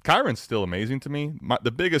Kyron's still amazing to me.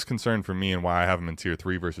 The biggest concern for me and why I have him in tier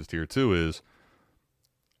 3 versus tier 2 is,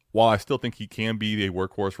 while I still think he can be a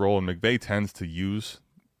workhorse role, and McVay tends to use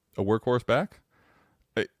a workhorse back,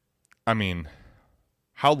 I mean,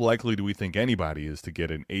 how likely do we think anybody is to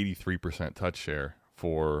get an 83% touch share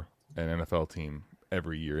for an NFL team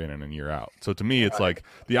every year in and year out? So to me, it's like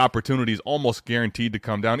the opportunity is almost guaranteed to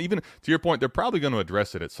come down. Even to your point, they're probably going to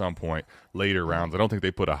address it at some point later rounds. I don't think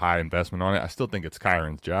they put a high investment on it. I still think it's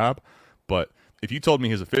Kyron's job. But if you told me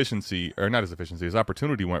his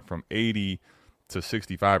opportunity went from 80 to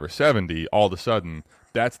 65 or 70, all of a sudden,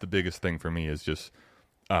 that's the biggest thing for me is just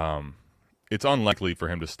it's unlikely for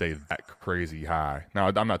him to stay that crazy high.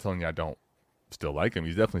 Now, I'm not telling you I don't still like him.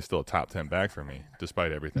 He's definitely still a top 10 back for me,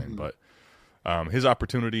 despite everything. But his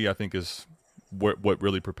opportunity, I think, is what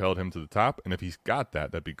really propelled him to the top. And if he's got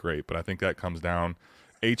that, that'd be great. But I think that comes down.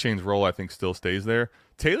 A-Chain's role, I think, still stays there.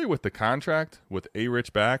 Taylor with the contract, with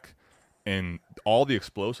A-Rich back, and all the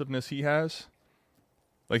explosiveness he has,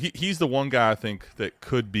 like he's the one guy I think that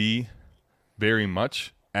could be very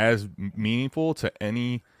much as meaningful to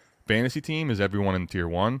any fantasy team as everyone in tier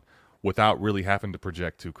 1 without really having to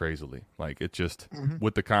project too crazily. Like, it just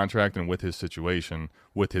with the contract and with his situation,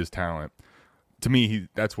 with his talent, to me,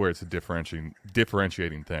 that's where it's a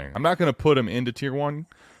differentiating thing. I'm not going to put him into tier 1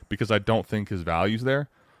 because I don't think his value's there,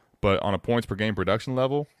 but on a points per game production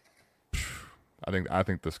level, I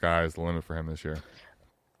think the sky is the limit for him this year.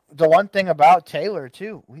 The one thing about Taylor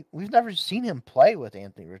too, we've never seen him play with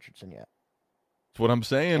Anthony Richardson yet. That's what I'm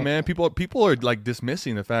saying, man. People are like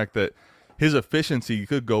dismissing the fact that his efficiency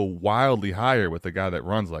could go wildly higher with a guy that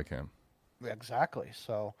runs like him. Exactly.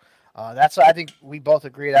 So I think we both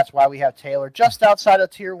agree. That's why we have Taylor just outside of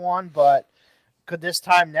tier 1. But could this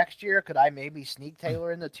time next year, could I maybe sneak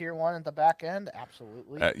Taylor into tier 1 at the back end?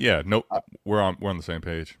 Absolutely. We're on the same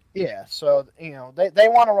page. Yeah. So they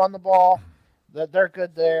want to run the ball. They're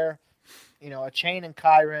good there. A Chain and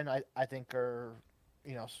Kyron, I think are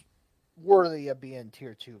worthy of being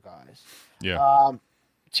tier 2 guys. Yeah.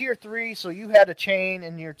 Tier 3, so you had a Chain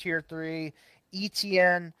in your tier 3,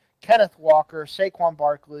 ETN, Kenneth Walker, Saquon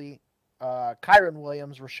Barkley, Kyron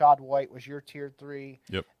Williams, Rashad White was your tier 3.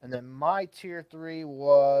 Yep. And then my tier 3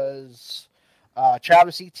 was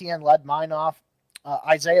Travis Etienne led mine off.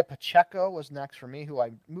 Isaiah Pacheco was next for me, who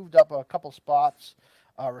I moved up a couple spots.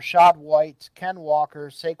 Rashad White, Ken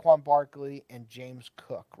Walker, Saquon Barkley, and James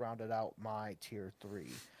Cook rounded out my tier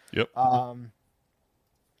 3. Yep.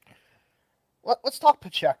 Let's talk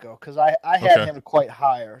Pacheco, because I had him quite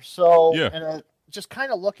higher. So, yeah. Just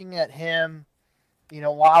kind of looking at him,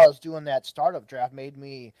 while I was doing that startup draft made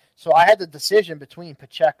me... So I had the decision between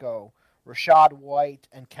Pacheco, Rashad White,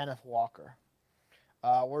 and Kenneth Walker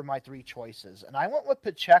were my 3 choices. And I went with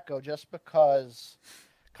Pacheco just because...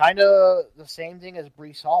 Kind of the same thing as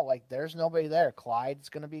Breece Hall. Like, there's nobody there. Clyde's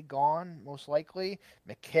going to be gone, most likely.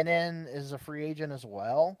 McKinnon is a free agent as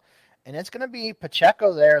well. And it's going to be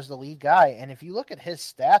Pacheco there as the lead guy. And if you look at his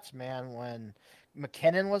stats, man, when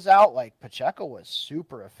McKinnon was out, like, Pacheco was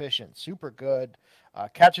super efficient, super good.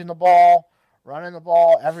 Catching the ball, running the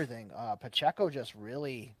ball, everything. Pacheco just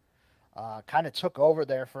really kind of took over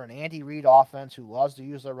there for an Andy Reid offense who loves to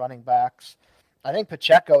use their running backs. I think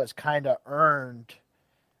Pacheco has kind of earned...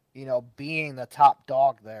 being the top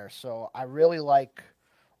dog there. So I really like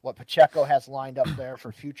what Pacheco has lined up there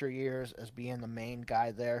for future years as being the main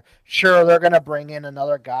guy there. Sure, they're going to bring in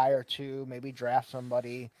another guy or two, maybe draft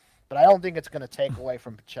somebody, but I don't think it's going to take away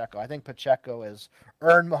from Pacheco. I think Pacheco has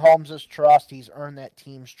earned Mahomes' trust. He's earned that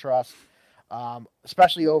team's trust,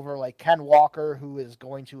 especially over like Ken Walker, who is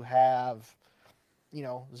going to have,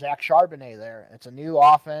 Zach Charbonnet there. It's a new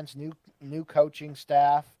offense, new coaching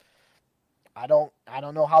staff. I don't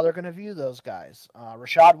know how they're going to view those guys.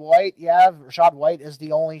 Rashad White is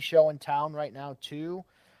the only show in town right now too.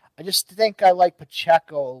 I just think I like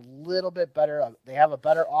Pacheco a little bit better. They have a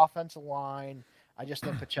better offensive line. I just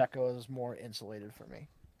think Pacheco is more insulated for me.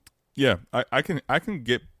 Yeah, I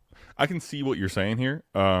can see what you're saying here.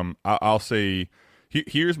 I'll say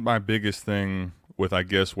here's my biggest thing with, I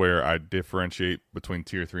guess, where I differentiate between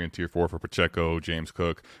tier 3 and tier 4 for Pacheco, James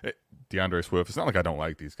Cook, DeAndre Swift. It's not like I don't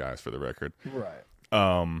like these guys, for the record. Right.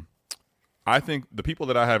 I think the people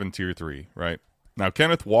that I have in tier 3, right? Now,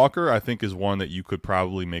 Kenneth Walker, I think, is one that you could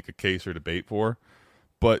probably make a case or debate for,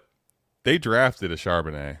 but they drafted a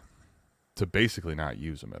Charbonnet to basically not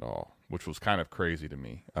use him at all, which was kind of crazy to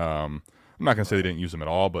me. I'm not going to say they didn't use him at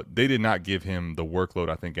all, but they did not give him the workload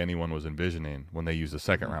I think anyone was envisioning when they used a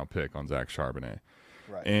second-round pick on Zach Charbonnet.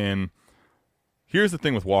 Right. And here's the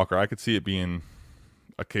thing with Walker. I could see it being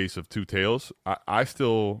a case of two tails. I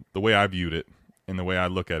still, the way I viewed it and the way I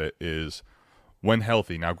look at it is when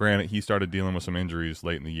healthy. Now, granted, he started dealing with some injuries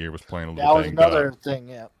late in the year, was playing a little banged up. That was another thing,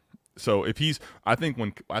 yeah. So if he's, I think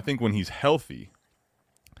when he's healthy,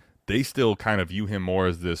 they still kind of view him more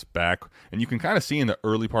as this back, and you can kind of see in the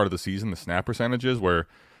early part of the season the snap percentages where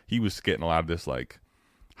he was getting a lot of this like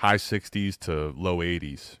high 60s to low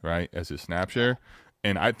 80s, right, as his snap share.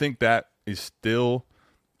 And I think that is still,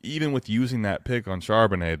 even with using that pick on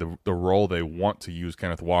Charbonnet, the role they want to use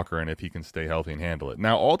Kenneth Walker in if he can stay healthy and handle it.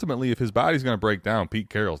 Now, ultimately, if his body's going to break down, Pete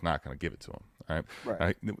Carroll's not going to give it to him.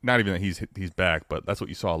 Right? Not even that he's back, but that's what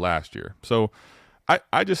you saw last year. So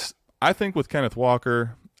I think with Kenneth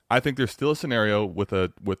Walker, I think there's still a scenario with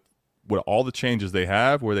all the changes they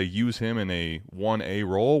have where they use him in a 1A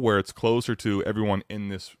role where it's closer to everyone in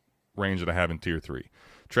this range that I have in tier 3.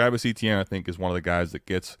 Travis Etienne, I think, is one of the guys that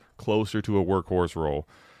gets closer to a workhorse role.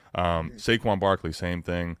 Saquon Barkley, same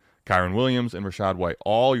thing. Kyron Williams and Rashad White,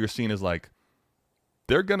 all you're seeing is like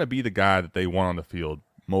they're going to be the guy that they want on the field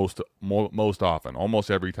most often,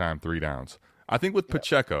 almost every time, 3 downs. I think with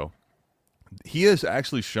Pacheco, he has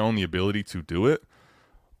actually shown the ability to do it,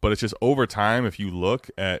 but it's just over time, if you look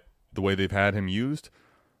at the way they've had him used,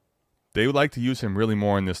 they would like to use him really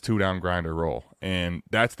more in this 2-down grinder role. And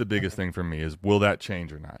that's the biggest thing for me is, will that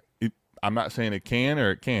change or not? I'm not saying it can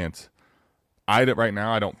or it can't. Right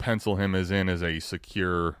now, I don't pencil him as a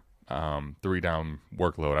secure 3-down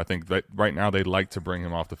workload. I think that right now they'd like to bring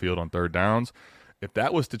him off the field on 3rd downs. If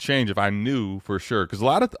that was to change, if I knew for sure, because a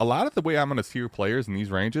lot of the way I'm going to tier players in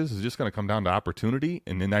these ranges is just going to come down to opportunity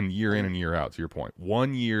and then year in and year out, to your point.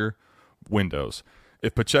 1 year windows.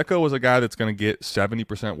 If Pacheco was a guy that's going to get 70%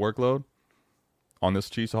 workload on this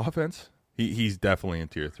Chiefs offense, he's definitely in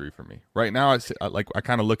tier 3 for me. Right now, I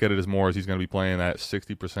kind of look at it as more as he's going to be playing that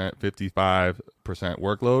 60%, 55%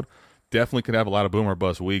 workload. Definitely could have a lot of boom or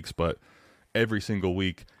bust weeks, but every single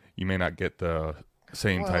week you may not get the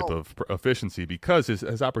same type of efficiency because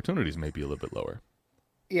his opportunities may be a little bit lower.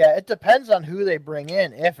 Yeah, it depends on who they bring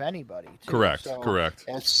in, if anybody. Too. Correct.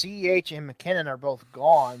 If CH and McKinnon are both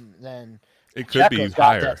gone, then it could be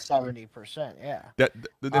higher. That 70%, yeah.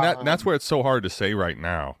 That's where it's so hard to say right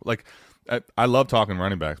now. Like, I love talking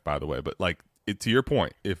running backs, by the way, but like to your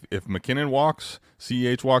point, if McKinnon walks,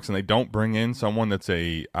 CEH walks, and they don't bring in someone that's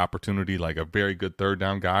a opportunity, like a very good third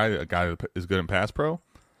down guy, a guy that is good in pass pro,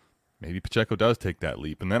 maybe Pacheco does take that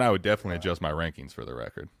leap, and then I would definitely adjust my rankings for the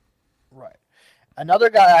record. Right. Another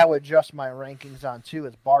guy I would adjust my rankings on too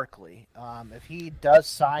is Barkley. If he does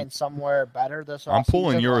sign somewhere better this offseason, I'm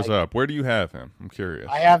pulling yours up. Where do you have him? I'm curious.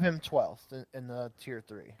 I have him 12th in the tier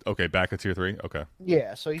 3. Okay, back at tier 3. Okay.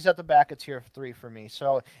 Yeah, so he's at the back of tier 3 for me.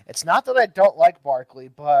 So it's not that I don't like Barkley,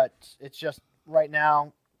 but it's just right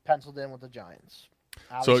now penciled in with the Giants.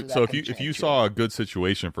 Obviously, so if you saw a good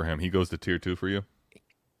situation for him, he goes to tier 2 for you.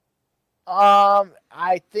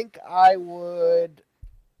 I think I would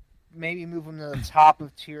maybe move him to the top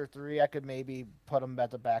of tier 3. I could maybe put him at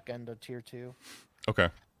the back end of tier 2. Okay.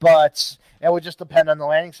 But it would just depend on the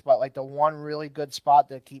landing spot. Like the one really good spot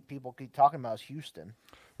that people keep talking about is Houston.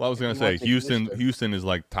 Well, I was going to say Houston is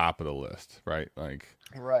like top of the list, right? Like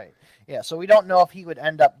right. Yeah, so we don't know if he would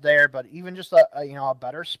end up there, but even just a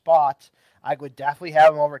better spot, I would definitely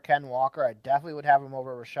have him over Ken Walker. I definitely would have him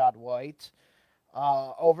over Rashad White.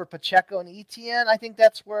 Over Pacheco and Etienne, I think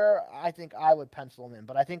that's where I think I would pencil him in.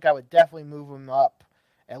 But I think I would definitely move him up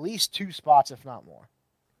at least 2 spots, if not more.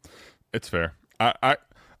 It's fair.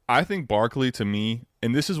 I think Barkley, to me,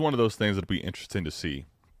 and this is one of those things that'll be interesting to see.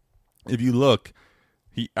 If you look,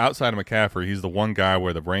 he outside of McCaffrey, he's the one guy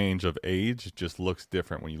where the range of age just looks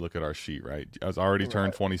different when you look at our sheet, right? He's already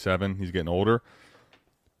turned 27. He's getting older.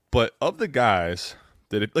 But of the guys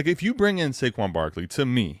that, if you bring in Saquon Barkley, to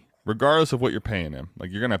me, regardless of what you're paying him,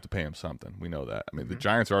 like you're going to have to pay him something. We know that. I mean, the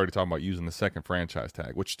Giants are already talking about using the second franchise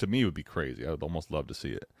tag, which to me would be crazy. I would almost love to see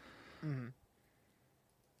it. Mm-hmm.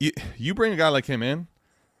 You bring a guy like him in,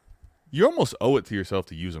 you almost owe it to yourself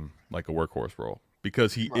to use him like a workhorse role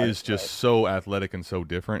because he is just so athletic and so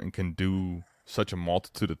different and can do such a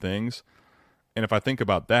multitude of things. And if I think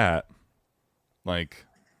about that, like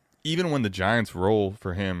even when the Giants roll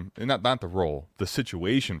for him, and not the role, the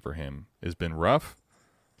situation for him has been rough,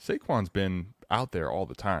 Saquon's been out there all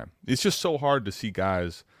the time. It's just so hard to see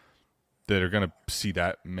guys that are going to see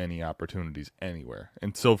that many opportunities anywhere.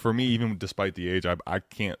 And so for me, even despite the age, I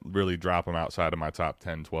can't really drop him outside of my top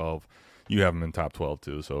 10, 12. You have him in top 12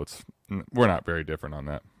 too, so we're not very different on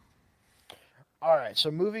that. All right, so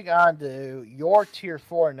moving on to your tier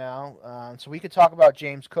 4 now. So we could talk about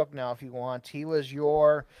James Cook now if you want. He was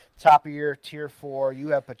your top of your tier 4. You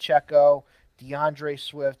have Pacheco, DeAndre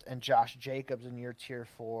Swift, and Josh Jacobs in your tier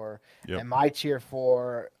 4. Yep. And my tier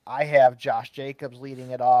 4, I have Josh Jacobs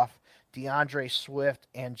leading it off, DeAndre Swift,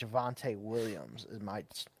 and Javonte Williams is my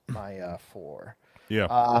 4.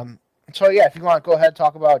 Yeah. So, yeah, if you want to go ahead and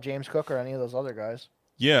talk about James Cook or any of those other guys.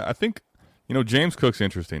 Yeah, I think, James Cook's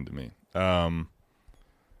interesting to me.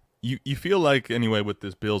 You feel like, anyway, with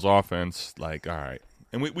this Bills offense, like, all right.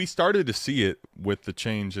 And we started to see it with the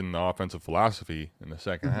change in the offensive philosophy in the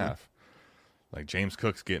second half. Like, James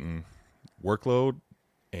Cook's getting workload,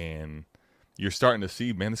 and you're starting to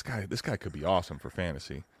see, man, this guy could be awesome for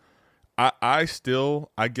fantasy.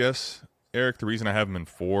 I guess, Eric, the reason I have him in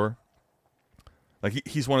 4, like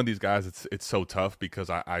he's one of these guys. It's so tough because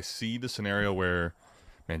I see the scenario where,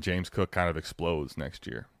 man, James Cook kind of explodes next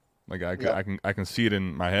year. Like I can see it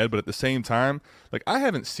in my head, but at the same time, like I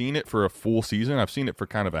haven't seen it for a full season. I've seen it for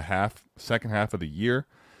kind of second half of the year,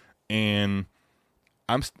 and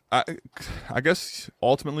I guess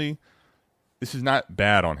ultimately this is not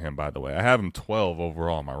bad on him. By the way, I have him 12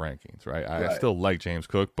 overall in my rankings. Right, I still like James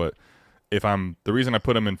Cook, but the reason I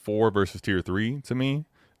put him in 4 versus tier 3 to me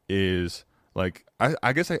is. Like,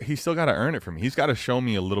 I guess he's still got to earn it for me. He's got to show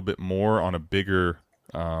me a little bit more on a bigger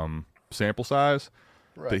sample size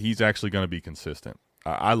that he's actually going to be consistent.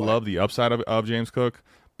 I love the upside of James Cook,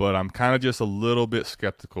 but I'm kind of just a little bit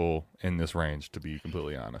skeptical in this range, to be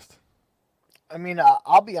completely honest. I mean,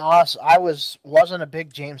 I'll be honest. I wasn't a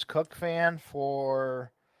big James Cook fan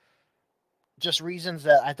for just reasons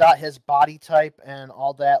that I thought his body type and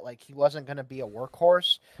all that, like, he wasn't going to be a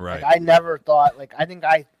workhorse. Right. Like, I never thought, like, I think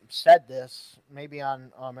I said this maybe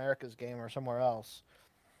on America's Game or somewhere else,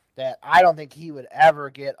 that I don't think he would ever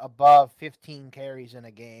get above 15 carries in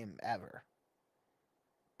a game ever.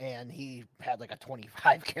 And he had like a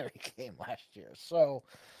 25 carry game last year. So,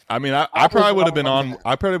 I mean, I probably would have been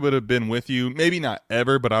I probably would have been with you. Maybe not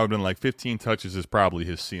ever, but I would have been like 15 touches is probably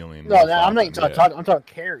his ceiling. No, I'm not even talking. I'm talking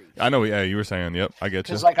carries. I know. Yeah, you were saying. Yep, I get you.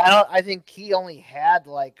 Because like I think he only had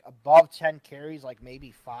like above 10 carries like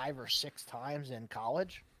maybe 5 or 6 times in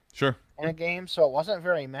college. Sure. In a game, so it wasn't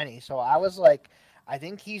very many. So I was like, I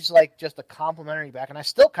think he's like just a complimentary back, and I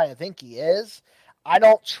still kind of think he is. I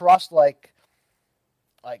don't trust like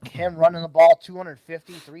him running the ball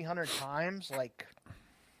 250, 300 times. Like,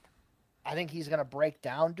 I think he's going to break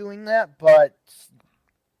down doing that, but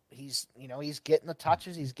he's getting the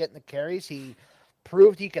touches, he's getting the carries. He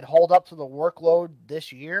proved he could hold up to the workload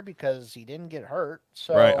this year because he didn't get hurt.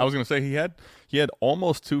 So right, I was going to say he had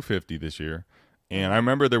almost 250 this year. And I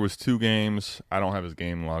remember there was 2 games. I don't have his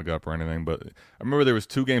game log up or anything, but I remember there was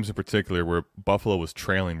 2 games in particular where Buffalo was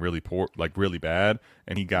trailing really really bad,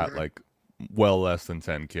 and he got like well less than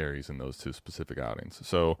 10 carries in those 2 specific outings.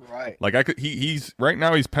 So, right, like he's right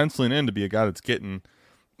now he's penciling in to be a guy that's getting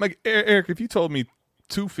like Eric. If you told me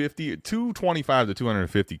 225 to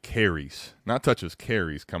 250 carries, not touches,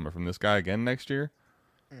 carries coming from this guy again next year.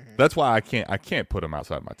 That's why I can't put him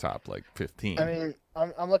outside my top like 15. I mean,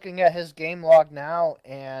 I'm looking at his game log now,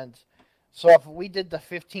 and so if we did the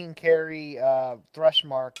 15 carry thresh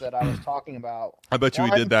mark that I was talking about, I bet you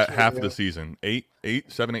he did that half of the season,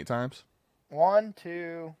 7, 8 times. 1,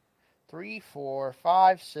 2, 3, 4,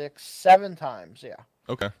 5, 6, 7 times, yeah.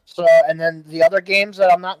 Okay. So, and then the other games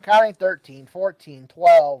that I'm not counting, 13, 14,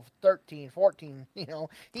 12, 13, 14,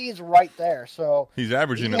 he's right there. So he's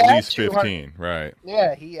averaging at least 15, right?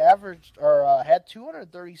 Yeah, he averaged or had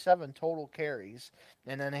 237 total carries,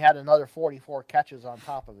 and then he had another 44 catches on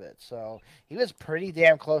top of it. So he was pretty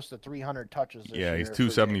damn close to 300 touches this year. Yeah, he's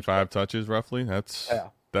 275 touches roughly. That's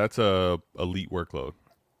a elite workload.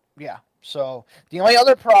 Yeah. So the only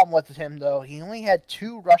other problem with him, though, he only had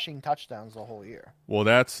 2 rushing touchdowns the whole year. Well,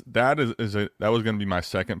 that was going to be my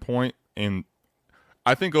second point, and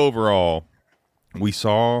I think overall we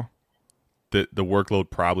saw that the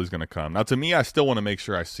workload probably is going to come. Now, to me, I still want to make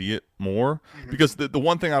sure I see it more because the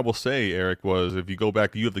one thing I will say, Eric, was if you go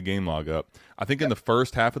back, you have the game log up. I think in the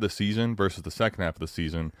first half of the season versus the second half of the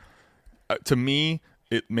season, to me,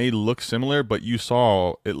 it may look similar, but you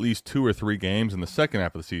saw at least 2 or 3 games in the second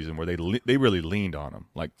half of the season where they really leaned on him,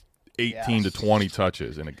 like 18 to 20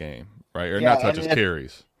 touches in a game, right? Or not touches,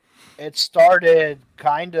 carries. It started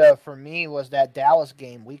kind of, for me, was that Dallas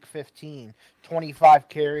game, week 15, 25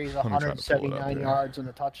 carries, 179 yards and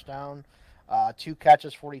a touchdown, 2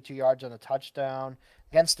 catches, 42 yards and a touchdown.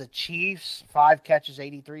 Against the Chiefs, 5 catches,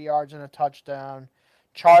 83 yards and a touchdown.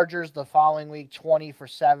 Chargers the following week, 20 for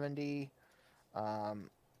 70.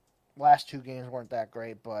 Last 2 games weren't that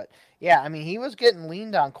great, but yeah, I mean, he was getting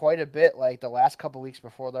leaned on quite a bit like the last couple weeks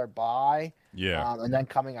before their bye. Yeah. And then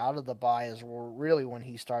coming out of the bye is really when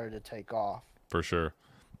he started to take off. For sure.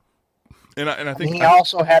 And I think he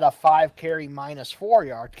also had a 5 carry -4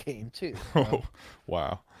 yard game too. Oh,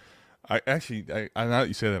 wow. I now that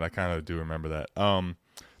you say that, I kind of do remember that.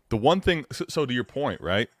 The one thing, so to your point,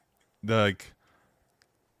 right?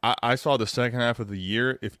 I saw the second half of the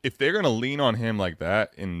year. If they're going to lean on him like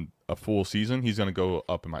that in a full season, he's going to go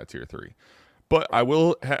up in my tier 3. But I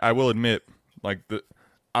will admit,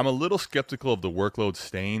 I'm a little skeptical of the workload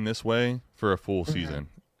staying this way for a full season.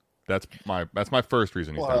 That's my first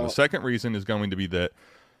reason he's done. The second reason is going to be that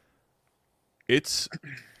it's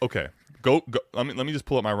okay. Go. Let me just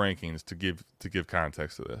pull up my rankings to give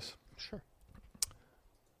context to this. Sure.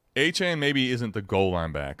 Achane maybe isn't the goal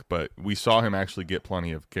line back, but we saw him actually get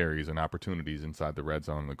plenty of carries and opportunities inside the red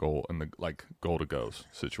zone, the goal to goes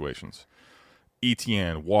situations.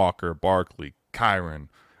 Etienne, Walker, Barkley, Kyron,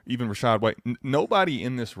 even Rashad White. Nobody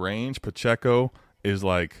in this range, Pacheco, is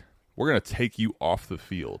like, we're going to take you off the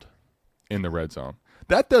field in the red zone.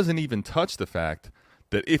 That doesn't even touch the fact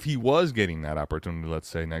that if he was getting that opportunity, let's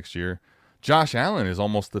say next year, Josh Allen is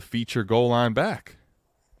almost the feature goal line back.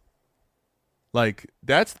 Like,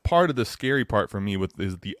 that's part of the scary part for me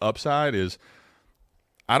is the upside is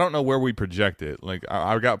I don't know where we project it. Like,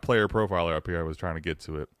 I got player profiler up here. I was trying to get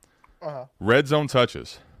to it. Red zone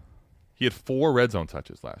touches. He had 4 red zone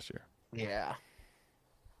touches last year. Yeah.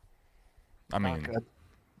 I mean,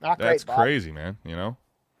 Not that's great, crazy, man. Yeah.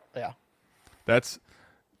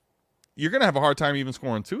 You're going to have a hard time even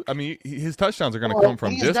scoring 2. I mean, his touchdowns are going to come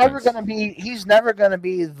from distance. He's never going to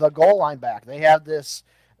be the goal line back. They have this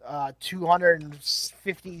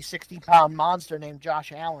 250, 60-pound monster named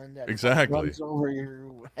Josh Allen that runs over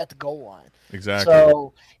you at the goal line. Exactly.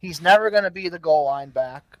 So he's never going to be the goal line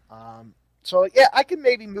back. So, yeah, I can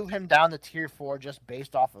maybe move him down to tier 4 just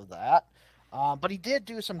based off of that. But he did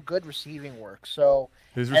do some good receiving work. So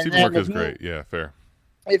his receiving work is great. Yeah, fair.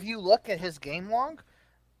 If you look at his game log,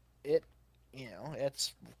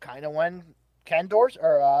 it's kind of when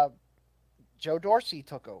Joe Dorsey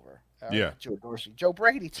took over. Joe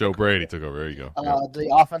Brady took over. There you go. The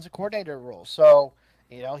offensive coordinator role. So,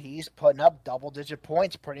 he's putting up double-digit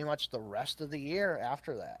points pretty much the rest of the year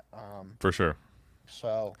after that. For sure.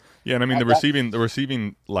 So. Yeah, and I mean the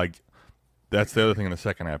receiving, like, that's the other thing in the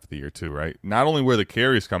second half of the year too, right? Not only where the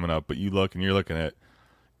carries coming up, but you're looking at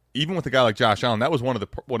even with a guy like Josh Allen, that was one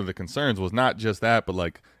of the concerns was not just that, but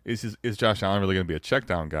like is Josh Allen really going to be a check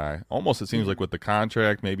down guy? Almost it seems like with the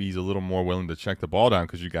contract, maybe he's a little more willing to check the ball down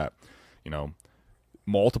because you got,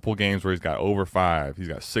 multiple games where he's got over 5. He's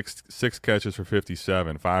got six catches for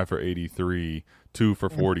 57, 5 for 83, 2 for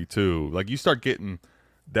 42. Like you start getting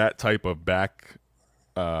that type of back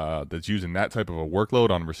that's using that type of a workload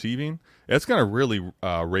on receiving, it's going to really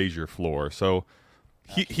raise your floor. So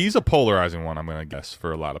he's a polarizing one, I'm going to guess,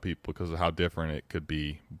 for a lot of people because of how different it could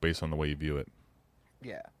be based on the way you view it.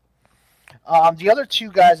 Yeah. The other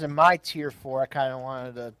two guys in my tier 4 I kind of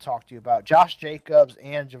wanted to talk to you about, Josh Jacobs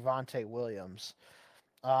and Javonte Williams.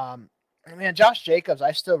 Man, Josh Jacobs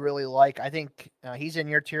I still really like. I think he's in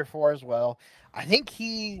your tier 4 as well. I think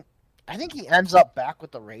he ends up back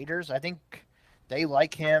with the Raiders. I think they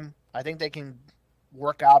like him. I think they can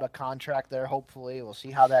work out a contract there, hopefully. We'll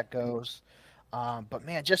see how that goes. But,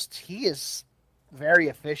 man, he is very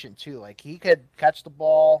efficient, too. Like, he could catch the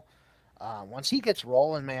ball. Once he gets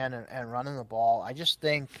rolling, man, and running the ball, I just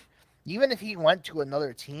think even if he went to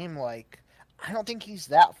another team, like, I don't think he's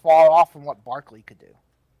that far off from what Barkley could do.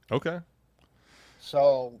 Okay.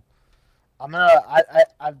 So I'm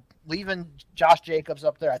leaving Josh Jacobs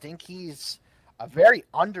up there. I think he's a very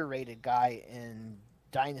underrated guy in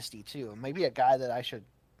Dynasty, too. Maybe a guy that I should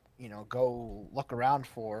go look around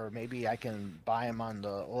for. Maybe I can buy him on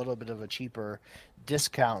a little bit of a cheaper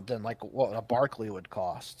discount than like what a Barkley would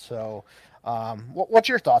cost. So, what's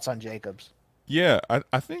your thoughts on Jacobs? Yeah,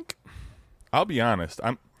 I think I'll be honest.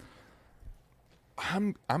 I'm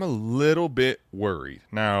a little bit worried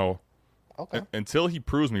now. Okay. Until he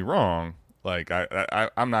proves me wrong, like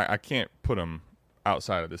I can't put him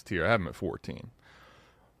outside of this tier. I have him at 14.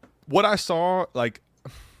 What I saw, like.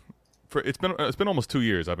 It's been almost 2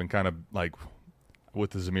 years. I've been kind of like with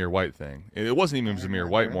the Zamir White thing. It wasn't even Zamir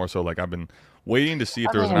White, more so like I've been waiting to see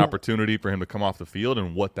if there was an opportunity for him to come off the field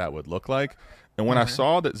and what that would look like. And when I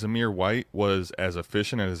saw that Zamir White was as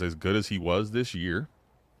efficient and as good as he was this year,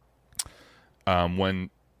 when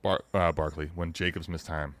Jacobs missed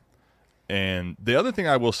time, and the other thing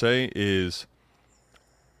I will say is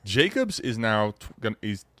Jacobs is now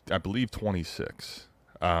he's I believe 26.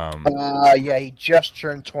 Yeah, he just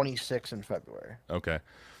turned 26 in February. Okay.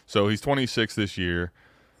 So he's 26 this year.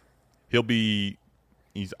 He's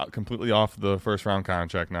completely off the first round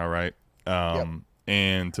contract now, right? Yep.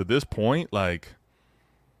 And to this point, like,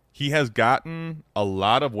 he has gotten a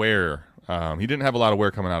lot of wear. He didn't have a lot of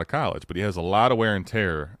wear coming out of college, but he has a lot of wear and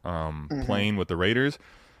tear playing with the Raiders.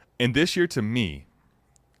 And this year, to me,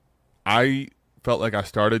 I felt like I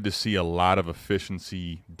started to see a lot of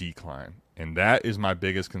efficiency decline. And that is my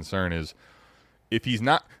biggest concern is if he's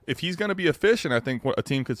going to be efficient, I think a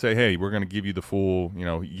team could say, hey, we're going to give you the full,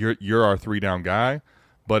 you're our 3-down guy.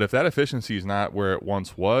 But if that efficiency is not where it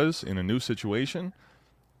once was in a new situation,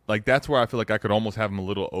 like that's where I feel like I could almost have him a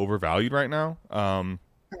little overvalued right now. And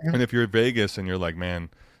if you're Vegas and you're like, man,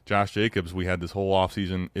 Josh Jacobs, we had this whole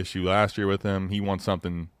offseason issue last year with him. He wants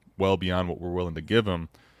something well beyond what we're willing to give him.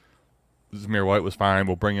 Zamir White was fine.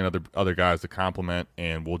 We'll bring in other guys to complement,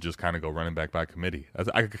 and we'll just kind of go running back by committee.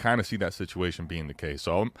 I could kind of see that situation being the case.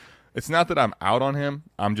 So it's not that I'm out on him.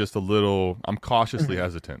 I'm just I'm cautiously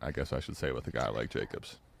hesitant, I guess I should say, with a guy like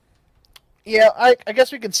Jacobs. Yeah, I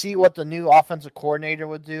guess we can see what the new offensive coordinator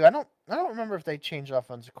would do. I don't remember if they changed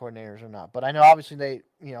offensive coordinators or not, but I know obviously they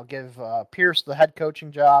give Pierce the head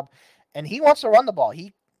coaching job, and he wants to run the ball.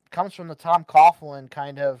 He comes from the Tom Coughlin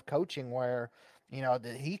kind of coaching where.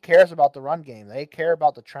 He cares about the run game. They care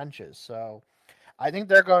about the trenches. So I think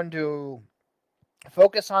they're going to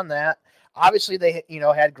focus on that. Obviously, they,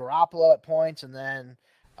 had Garoppolo at points, and then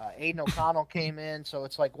Aiden O'Connell came in. So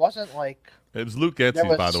it's like, wasn't like. It was Luke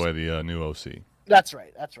Getsy, by the way, the new OC. That's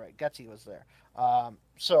right. Getsy was there.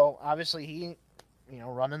 So obviously he,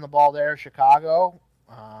 running the ball there, Chicago.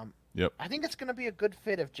 Yep. I think it's going to be a good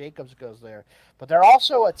fit if Jacobs goes there. But they're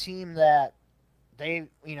also a team that. We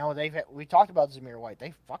talked about Zamir White.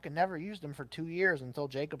 They fucking never used him for 2 years until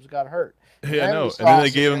Jacobs got hurt. Yeah, I know. And then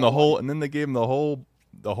they gave him the whole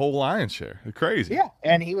lion's share. It's crazy. Yeah,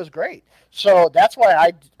 and he was great. So that's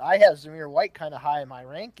why I have Zamir White kind of high in my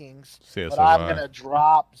rankings. But I'm going to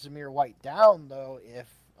drop Zamir White down though if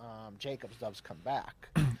Jacobs does come back.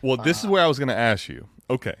 Well, this is where I was going to ask you.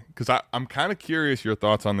 Okay, because I'm kind of curious your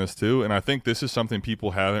thoughts on this too, and I think this is something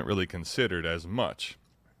people haven't really considered as much.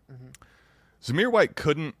 Mm-hmm. Zamir White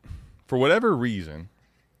couldn't, for whatever reason,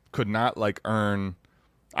 could not earn,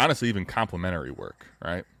 honestly, even complimentary work,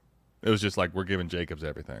 right? It was just like we're giving Jacobs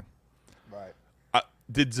everything. Right.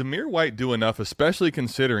 Did Zamir White do enough, especially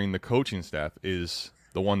considering the coaching staff is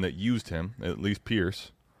the one that used him, at least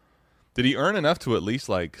Pierce, Did he earn enough to at least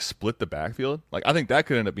like split the backfield? Like I think that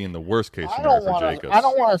could end up being the worst case scenario for Jacobs. I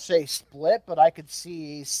don't want to say split, but I could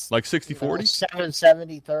see like 60-40,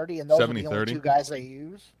 70-30, and those 70-30. Are the only two guys they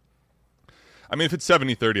use. I mean, if it's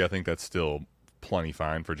 70-30, I think that's still plenty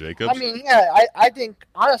fine for Jacobs. I mean, yeah, I think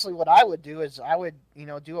honestly what I would do is I would,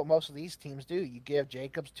 do what most of these teams do. You give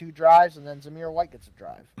Jacobs 2 drives and then Zamir White gets a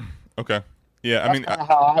drive. Okay. Yeah, that's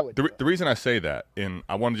how I would do it. The reason I say that, and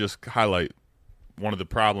I want to just highlight one of the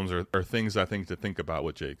problems or things I think to think about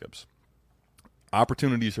with Jacobs.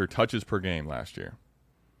 Opportunities or touches per game last year.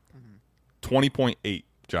 20.8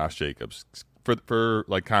 Josh Jacobs. For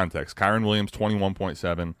like context, Kyron Williams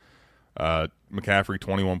 21.7, McCaffrey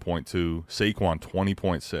 21.2, Saquon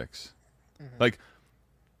 20.6. Like,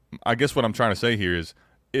 I guess what I'm trying to say here is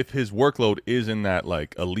if his workload is in that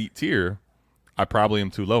like elite tier, I probably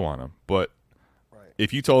am too low on him. But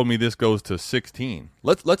if you told me this goes to 16,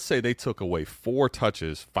 let's say they took away 4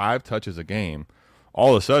 touches, 5 touches a game,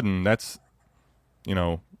 all of a sudden that's,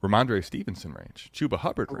 Ramondre Stevenson range, Chuba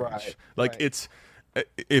Hubbard range. It's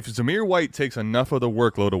if Zamir White takes enough of the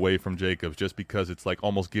workload away from Jacobs just because it's like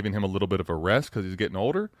almost giving him a little bit of a rest because he's getting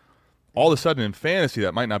older, all of a sudden in fantasy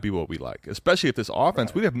that might not be what we like, especially if this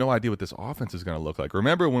offense, we have no idea what this offense is going to look like.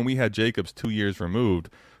 Remember when we had Jacobs 2 years removed,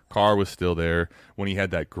 Carr was still there. When he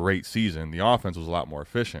had that great season, the offense was a lot more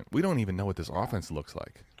efficient. We don't even know what this offense looks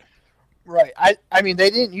like. Right. I mean, they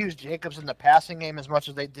didn't use Jacobs in the passing game as much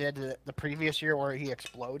as they did the previous year where he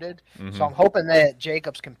exploded. So I'm hoping that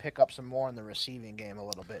Jacobs can pick up some more in the receiving game a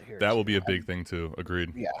little bit here. That will be a big thing, too.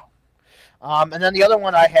 Agreed. Yeah. And then the other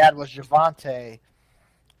one I had was Javonte.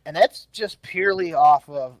 And that's just purely off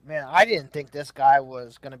of, man, I didn't think this guy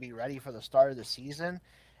was going to be ready for the start of the season.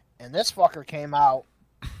 And this fucker came out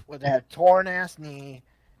with that torn-ass knee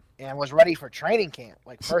and was ready for training camp,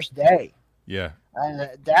 like first day. Yeah. And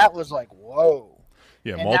that was like, whoa.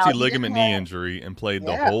 Yeah, multi-ligament knee injury and played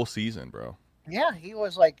the whole season, bro. Yeah, he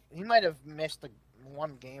was like, he might have missed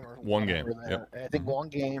one game or one game. Yep. I think one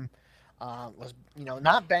game was,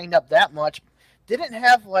 not banged up that much. Didn't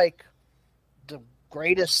have like the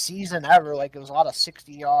greatest season ever. Like it was a lot of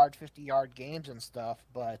 60-yard, 50-yard games and stuff,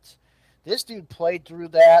 but this dude played through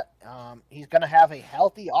that. He's going to have a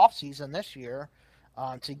healthy offseason this year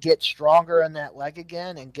to get stronger in that leg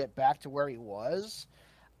again and get back to where he was.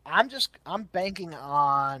 I'm banking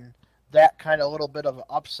on that kind of little bit of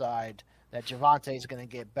upside that Javonte is going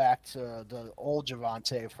to get back to the old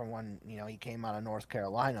Javonte from when, he came out of North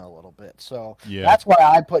Carolina a little bit. So that's why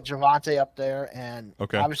I put Javonte up there. And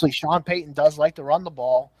obviously Sean Payton does like to run the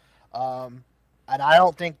ball. And I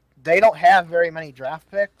don't think they don't have very many draft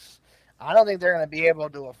picks. I don't think they're going to be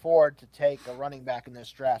able to afford to take a running back in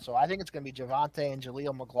this draft. So I think it's going to be Javonte and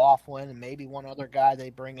Jaleel McLaughlin and maybe one other guy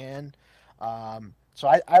they bring in. So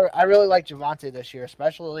I really like Javonte this year,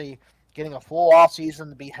 especially getting a full off season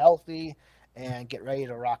to be healthy and get ready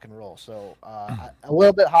to rock and roll. So a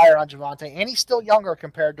little bit higher on Javonte, and he's still younger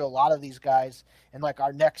compared to a lot of these guys in like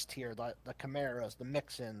our next tier, the Camaras, the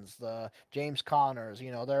Mixons, the James Connors.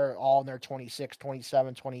 They're all in their 26,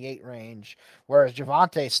 27, 28 range, whereas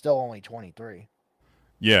Javonte is still only 23.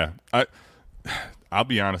 Yeah, I'll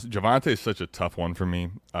be honest. Javonte is such a tough one for me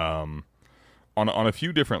on a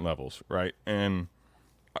few different levels, right? And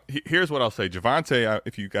here's what I'll say. Javonte,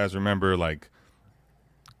 if you guys remember, like,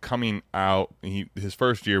 coming out, his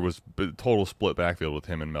first year was total split backfield with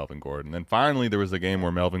him and Melvin Gordon. Then finally there was a game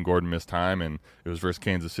where Melvin Gordon missed time, and it was versus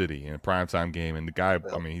Kansas City in a primetime game. And the guy,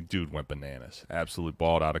 dude went bananas, absolutely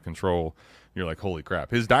balled out of control. You're like, holy crap.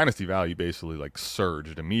 His dynasty value basically like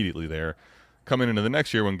surged immediately there. Coming into the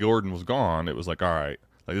next year when Gordon was gone, it was like, all right,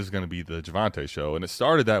 like this is going to be the Javonte show. And it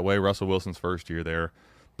started that way, Russell Wilson's first year there,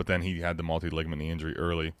 but then he had the multi-ligament knee injury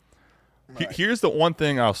early. Right. Here's the one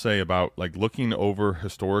thing I'll say about like looking over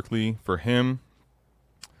historically for him,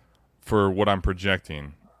 for what I'm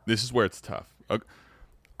projecting. This is where it's tough.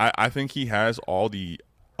 I think he has all the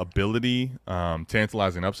ability,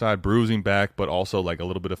 tantalizing upside, bruising back, but also like a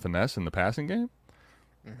little bit of finesse in the passing game.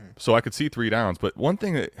 So I could see 3 downs. But one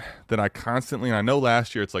thing that I constantly, and I know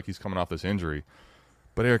last year it's like he's coming off this injury,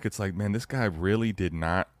 but Eric, it's like, man, this guy really did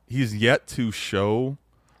not. He's yet to show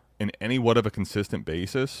in any what of a consistent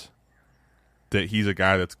basis that he's a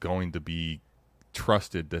guy that's going to be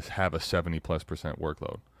trusted to have a 70+%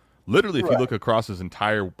 workload. Literally, if you look across his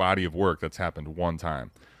entire body of work, that's happened one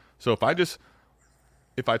time. So if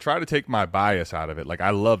I try to take my bias out of it, like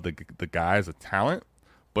I love the guy as a talent,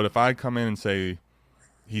 but if I come in and say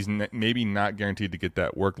he's maybe not guaranteed to get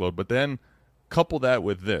that workload, but then couple that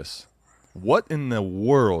with this. what in the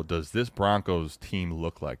world does this Broncos team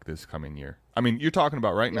look like this coming year? I mean, you're talking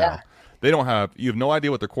about right now. You have no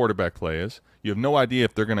idea what their quarterback play is. You have no idea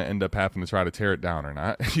if they're going to end up having to try to tear it down or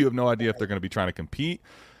not. You have no idea if they're going to be trying to compete.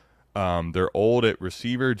 They're old at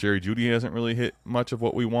receiver. Jerry Jeudy hasn't really hit much of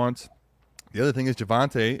what we want. The other thing is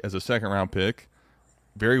Javonte, as a second-round pick,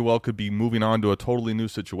 very well could be moving on to a totally new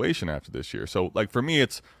situation after this year. So, like, for me,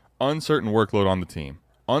 it's uncertain workload on the team,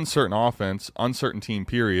 uncertain offense, uncertain team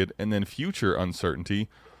period, and then future uncertainty.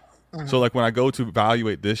 So, like, when I go to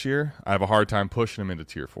evaluate this year, I have a hard time pushing him into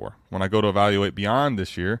Tier 4. When I go to evaluate beyond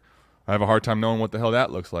this year, I have a hard time knowing what the hell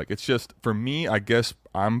that looks like. It's just, for me, I guess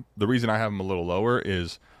the reason I have him a little lower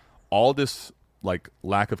is all this, like,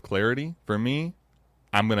 lack of clarity. For me,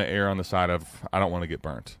 I'm going to err on the side of I don't want to get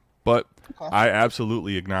burnt. But I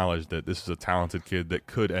absolutely acknowledge that this is a talented kid that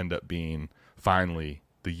could end up being finally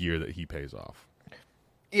the year that he pays off.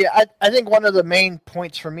 Yeah, I think one of the main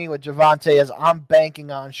points for me with Javonte is I'm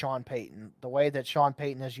banking on Sean Payton. The way that Sean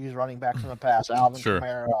Payton has used running backs in the past, Alvin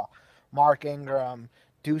Kamara, Mark Ingram,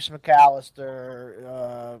 Deuce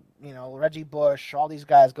McAllister, Reggie Bush, all these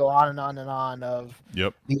guys go on and on and on of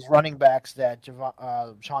these running backs that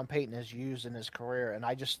Sean Payton has used in his career. And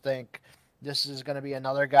I just think this is going to be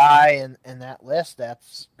another guy in that list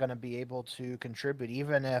that's going to be able to contribute,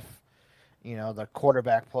 even if the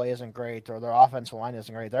quarterback play isn't great or their offensive line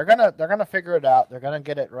isn't great. They're gonna figure it out. They're gonna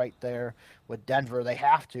get it right there with Denver. They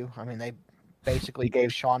have to. I mean, they basically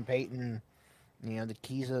gave Sean Payton, the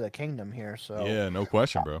keys of the kingdom here. So yeah, no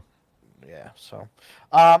question, bro. Yeah. So,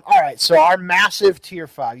 all right. So our massive Tier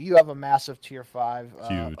 5. You have a massive Tier 5.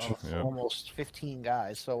 Huge. Almost 15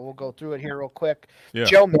 guys. So we'll go through it here real quick. Yeah.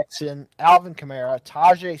 Joe Mixon, Alvin Kamara,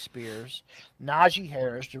 Tajay Spears, Najee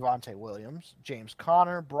Harris, Javonte Williams, James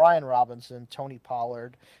Conner, Brian Robinson, Tony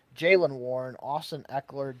Pollard, Jaylen Warren, Austin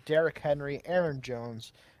Eckler, Derrick Henry, Aaron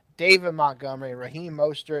Jones, David Montgomery, Raheem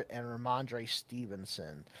Mostert, and Ramondre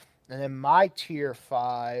Stevenson. And then my Tier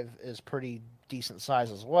 5 is pretty decent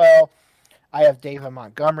size as well. I have David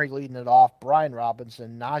Montgomery leading it off, Brian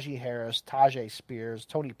Robinson, Najee Harris, Tajay Spears,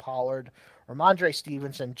 Tony Pollard, Ramondre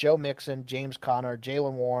Stevenson, Joe Mixon, James Conner,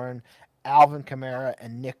 Jaylen Warren, Alvin Kamara,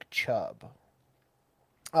 and Nick Chubb.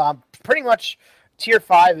 Pretty much Tier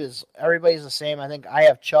 5 is everybody's the same. I think I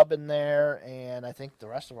have Chubb in there, and I think the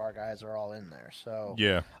rest of our guys are all in there. So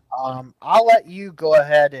yeah, I'll let you go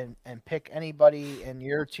ahead and pick anybody in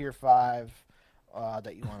your Tier 5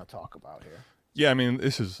 that you want to talk about here. Yeah, I mean,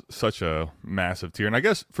 this is such a massive tier. And I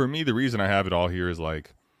guess for me, the reason I have it all here is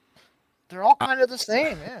like, they're all kind of the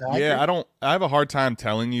same. Yeah, I have a hard time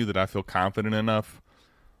telling you that I feel confident enough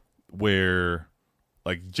where,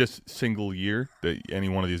 like, just single year that any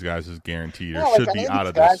one of these guys is guaranteed or should be out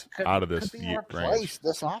of this year range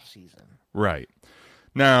this offseason. Right.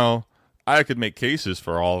 Now, I could make cases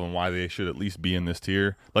for all of them why they should at least be in this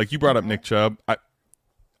tier. Like, you brought up Nick Chubb.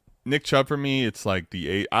 Nick Chubb, for me, it's like the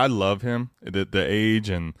age. I love him. The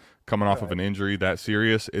age and coming off of an injury that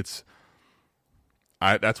serious.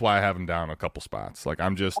 That's why I have him down a couple spots. Like,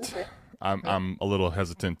 I'm a little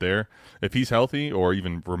hesitant there. If he's healthy or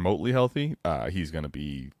even remotely healthy, he's going to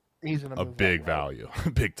be a big value,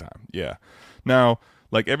 big time. Yeah. Now,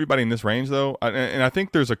 like everybody in this range, though, and I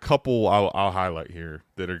think there's a couple I'll highlight here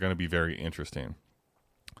that are going to be very interesting.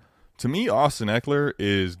 To me, Austin Eckler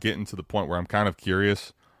is getting to the point where I'm kind of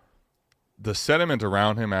curious. The sentiment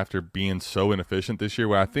around him after being so inefficient this year,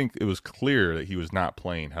 where I think it was clear that he was not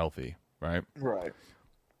playing healthy, right? Right.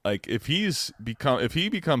 Like if he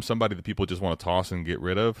becomes somebody that people just want to toss and get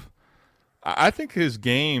rid of, I think his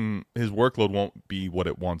workload won't be what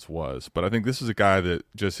it once was. But I think this is a guy that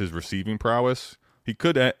just his receiving prowess, he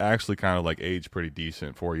could actually kind of like age pretty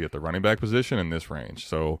decent for you at the running back position in this range.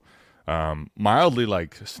 So mildly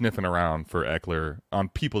like sniffing around for Eckler on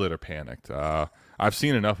people that are panicked. I've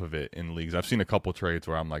seen enough of it in leagues. I've seen a couple trades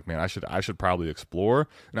where I'm like, man, I should probably explore.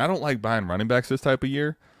 And I don't like buying running backs this type of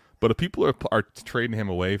year. But if people are trading him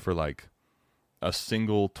away for like a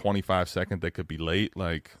single 25-second that could be late,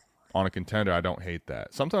 like on a contender, I don't hate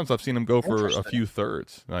that. Sometimes I've seen him go for a few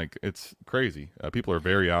thirds. Like it's crazy. People are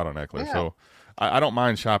very out on Eckler. Yeah. So I don't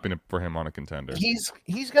mind shopping for him on a contender. He's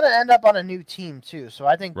going to end up on a new team too. So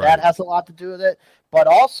I think that has a lot to do with it. But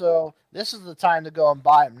also, this is the time to go and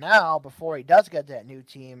buy him now before he does get that new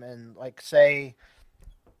team. And like say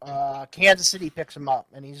Kansas City picks him up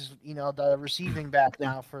and he's, the receiving back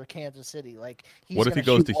now for Kansas City. Like what if he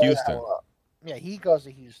goes to Houston? Yeah, he goes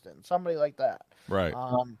to Houston. Somebody like that. Right.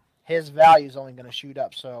 His value is only going to shoot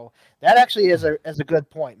up. So that actually is a good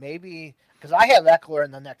point. Maybe because I have Eckler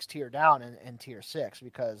in the next tier down in tier 6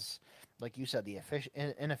 because, like you said, the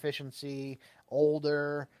inefficiency,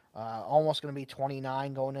 older, almost going to be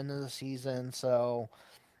 29 going into the season. So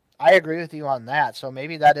I agree with you on that. So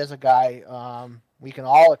maybe that is a guy we can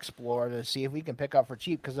all explore to see if we can pick up for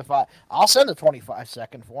cheap. Because I'll send a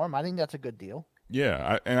 25-second for him. I think that's a good deal.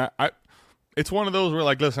 Yeah, I it's one of those where,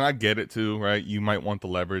 like, listen, I get it too, right? You might want the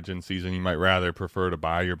leverage in season. You might rather prefer to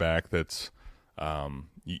buy your back that's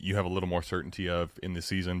you have a little more certainty of in the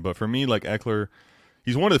season. But for me, like Eckler,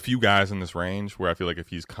 he's one of the few guys in this range where I feel like if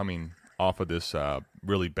he's coming off of this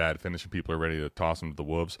really bad finish and people are ready to toss him to the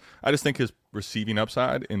wolves, I just think his receiving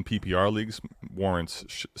upside in PPR leagues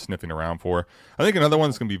warrants sniffing around for. I think another one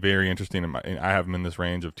that's going to be very interesting, and I have him in this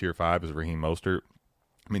range of tier 5, is Raheem Mostert.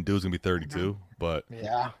 I mean, dude's going to be 32, but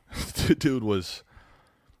yeah, dude was –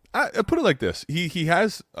 I put it like this. He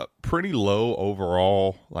has a pretty low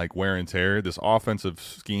overall, like, wear and tear. This offensive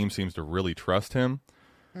scheme seems to really trust him.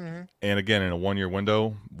 Mm-hmm. And, again, in a one-year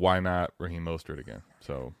window, why not Raheem Mostert again?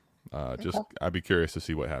 So, I'd be curious to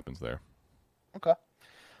see what happens there. Okay.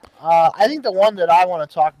 I think the one that I want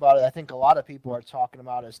to talk about, I think a lot of people are talking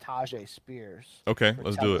about, is Tajay Spears. Okay,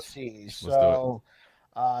 let's do it.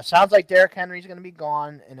 Sounds like Derrick Henry's going to be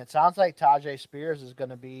gone, and it sounds like Tajay Spears is going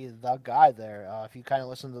to be the guy there. If you kind of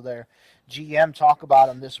listen to their GM talk about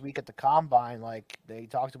him this week at the Combine, like they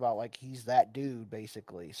talked about, like he's that dude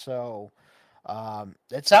basically. So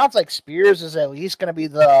it sounds like Spears is at least going to be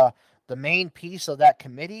the main piece of that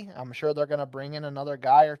committee. I'm sure they're going to bring in another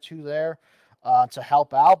guy or two there to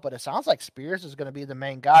help out, but it sounds like Spears is going to be the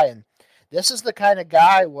main guy. And this is the kind of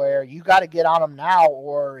guy where you got to get on him now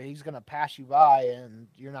or he's going to pass you by and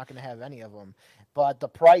you're not going to have any of them. But the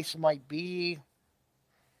price might be,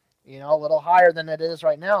 a little higher than it is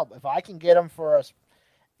right now. If I can get him for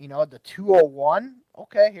the 201,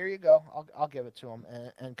 okay, here you go. I'll give it to him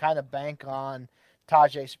and kind of bank on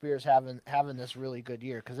Tajay Spears having this really good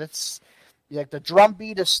year, because it's like the drum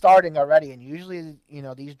beat is starting already, and usually,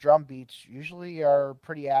 these drum beats usually are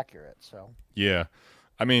pretty accurate. So yeah,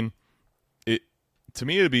 I mean, to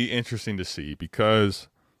me it'd be interesting to see, because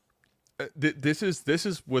this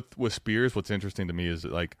is with Spears. What's interesting to me is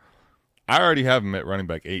that, like, I already have him at running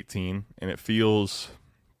back 18, and it feels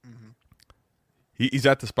he's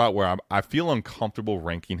at the spot where I feel uncomfortable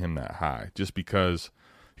ranking him that high, just because.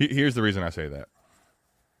 Here's the reason I say that.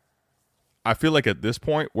 I feel like at this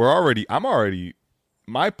point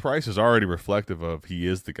my price is already reflective of he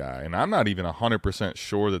is the guy, and I'm not even 100%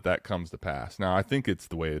 sure that comes to pass. Now, I think it's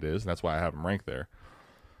the way it is, and that's why I have him ranked there.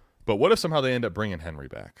 But what if somehow they end up bringing Henry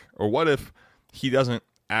back? Or what if he doesn't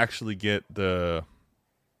actually get the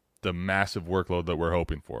massive workload that we're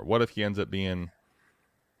hoping for? What if he ends up being,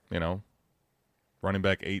 running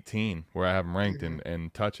back 18, where I have him ranked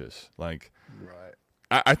and touches? Like, right.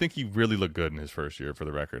 I think he really looked good in his first year, for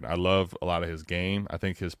the record. I love a lot of his game. I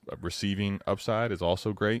think his receiving upside is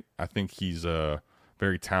also great. I think he's a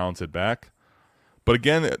very talented back. But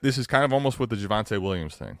again, this is kind of almost with the Javonte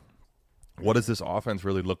Williams thing. What does this offense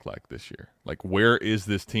really look like this year? Like, where is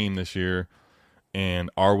this team this year? And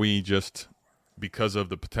are we just, because of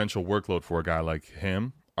the potential workload for a guy like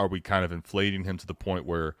him, are we kind of inflating him to the point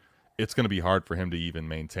where it's going to be hard for him to even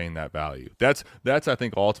maintain that value? That's I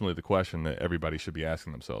think, ultimately the question that everybody should be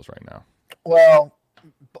asking themselves right now. Well,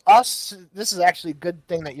 this is actually a good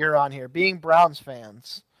thing that you're on here. Being Browns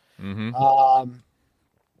fans, Tajay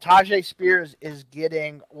Spears is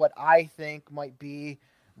getting what I think might be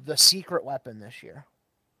the secret weapon this year.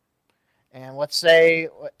 And let's say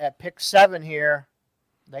at pick 7 here,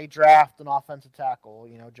 they draft an offensive tackle,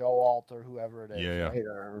 Joe Alt or whoever it is, right?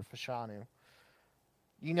 Or Fashanu.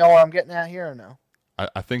 You know what I'm getting at here or no?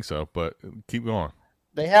 I think so, but keep going.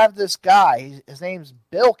 They have this guy. His name's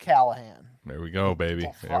Bill Callahan. There we go, baby.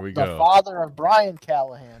 There we go. The father of Brian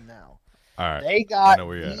Callahan now. All right. They got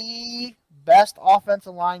the best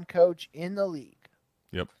offensive line coach in the league.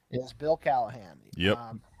 Yep. Is Bill Callahan. Yep.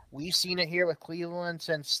 We've seen it here with Cleveland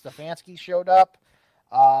since Stefanski showed up.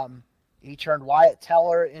 He turned Wyatt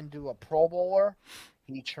Teller into a Pro Bowler.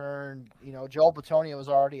 He turned, Joel Bitonio was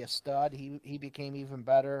already a stud. He became even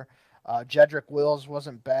better. Jedrick Wills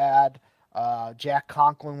wasn't bad. Jack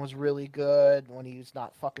Conklin was really good when he was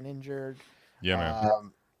not fucking injured. Yeah,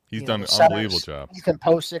 man. He's done an unbelievable job. Ethan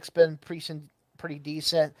Posic's been pretty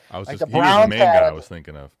decent. He was the main guy I was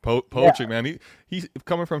thinking of. Pochik, man, he's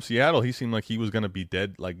coming from Seattle. He seemed like he was going to be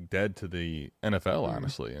dead to the NFL,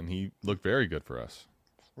 honestly, and he looked very good for us.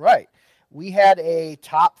 Right. We had a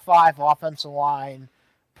top 5 offensive line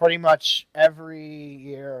pretty much every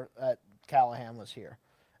year that Callahan was here.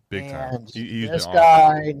 Big time. This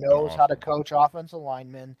guy knows how to coach offensive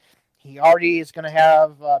linemen. He already is going to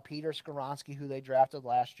have Peter Skoronski, who they drafted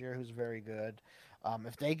last year, who's very good.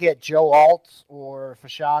 If they get Joe Alt or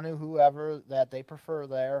Fashanu, whoever that they prefer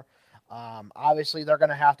there, obviously they're going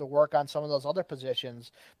to have to work on some of those other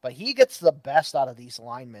positions. But he gets the best out of these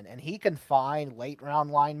linemen, and he can find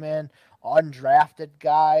late-round linemen, undrafted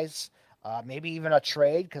guys, maybe even a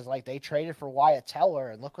trade, because like they traded for Wyatt Teller,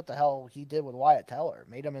 and look what the hell he did with Wyatt Teller.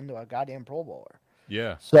 Made him into a goddamn Pro Bowler.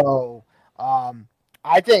 Yeah. So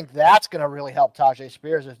I think that's going to really help Tajay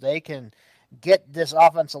Spears if they can get this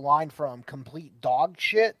offensive line from complete dog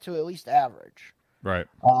shit to at least average. Right.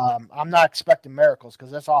 I'm not expecting miracles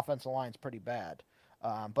because this offensive line is pretty bad.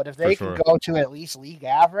 But if they can go to at least league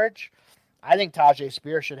average, I think Tajay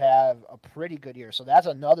Spears should have a pretty good year. So that's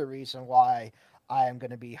another reason why I am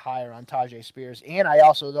going to be higher on Tajay Spears. And I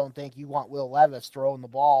also don't think you want Will Levis throwing the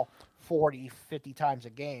ball 40, 50 times a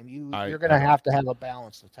game. You're going to have a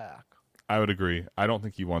balanced attack. I would agree. I don't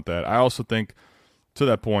think you want that. I also think, to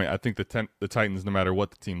that point, I think the Titans, no matter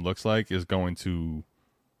what the team looks like, is going to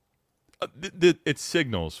it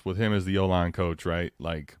signals with him as the O-line coach, right?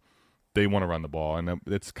 Like, they want to run the ball, and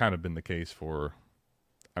it's kind of been the case for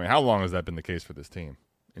 – I mean, how long has that been the case for this team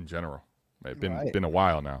in general? It's been a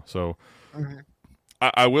while now. So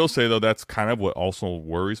I will say, though, that's kind of what also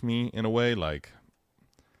worries me in a way. Like,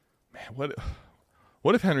 man,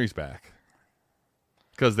 what if Henry's back?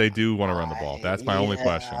 Because they do want to run the ball. That's my only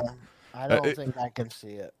question. I don't think I can see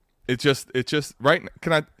it. It just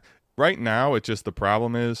right now. It just, the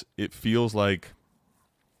problem is it feels like,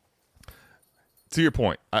 to your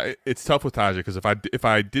point, it's tough with Tajay because if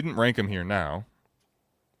I didn't rank him here now,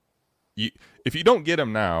 if you don't get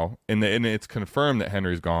him now and it's confirmed that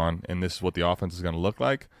Henry's gone and this is what the offense is going to look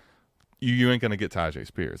like, you ain't going to get Tajay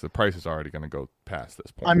Spears. The price is already going to go past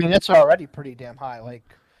this point. I mean, it's already pretty damn high. Like,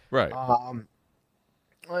 right.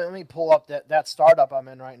 Let me pull up that startup I'm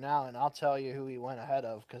in right now, and I'll tell you who he went ahead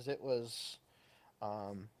of because it was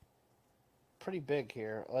pretty big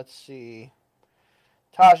here. Let's see.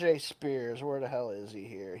 Tajay Spears, where the hell is he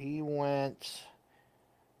here? He went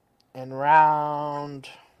in round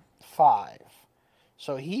 5.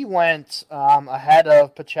 So he went ahead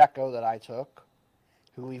of Pacheco that I took,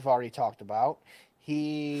 who we've already talked about.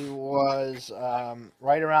 He was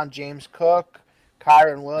right around James Cook,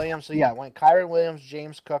 Kyron Williams. So, yeah, went Kyron Williams,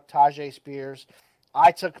 James Cook, Tajay Spears.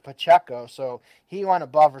 I took Pacheco, so he went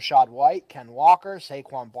above Rachaad White, Ken Walker,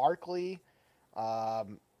 Saquon Barkley,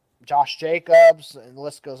 Josh Jacobs, and the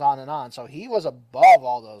list goes on and on. So he was above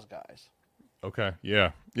all those guys. Okay,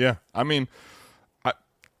 yeah. I mean,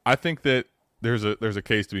 I think that there's a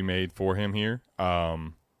case to be made for him here.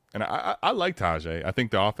 And I like Tajay. I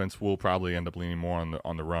think the offense will probably end up leaning more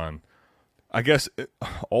on the run. I guess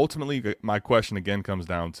ultimately my question again comes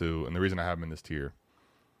down to, and the reason I have him in this tier,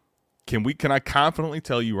 can I confidently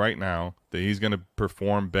tell you right now that he's going to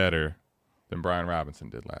perform better than Brian Robinson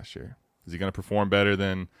did last year? Is he going to perform better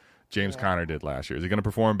than James Conner did last year? Is he going to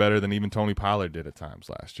perform better than even Tony Pollard did at times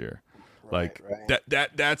last year? Right.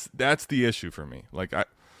 That's the issue for me. Like, I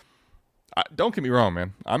don't get me wrong,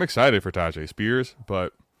 man. I'm excited for Tajay Spears,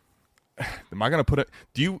 but am I going to put it?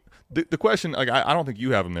 The question, like, I don't think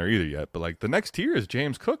you have him there either yet, but like the next tier is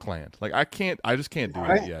James Cook land. Like, I just can't do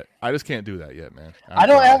that yet. I just can't do that yet, man. I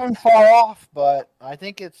don't have him far off, but I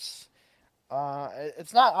think it's not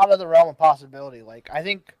out of the realm of possibility. Like, I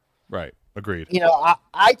think. Right. Agreed. You know,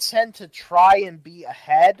 I tend to try and be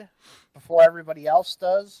ahead before everybody else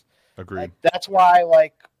does. Agreed. Like, that's why,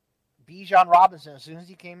 like, Bijan Robinson, as soon as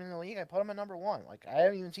he came in the league, I put him at number 1. Like, I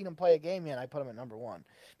haven't even seen him play a game yet. I put him at number 1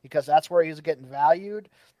 because that's where he was getting valued.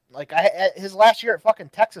 Like, his last year at fucking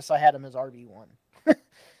Texas, I had him as RB1.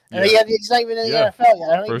 And he's not even in the NFL yet.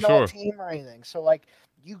 I don't even know a team or anything. So, like,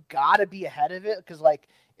 you got to be ahead of it because, like,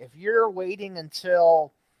 if you're waiting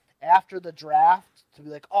until after the draft to be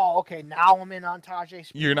like, oh, okay, now I'm in on Tajay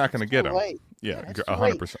Spears, you're not going to get him. Late. Yeah, Man,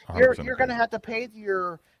 100%. You're going to have to pay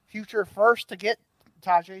your future first to get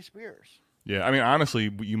Tajay Spears. Yeah, I mean,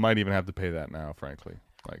 honestly, you might even have to pay that now, frankly.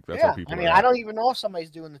 Like, that's what people I don't even know if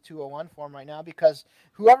somebody's doing the 201 for him right now because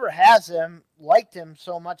whoever has him liked him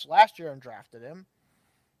so much last year and drafted him.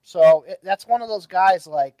 So that's one of those guys,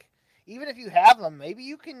 like, even if you have him, maybe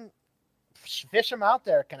you can fish him out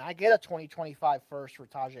there. Can I get a 2025 first for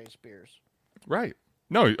Tajay Spears? Right.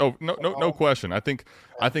 No question. I think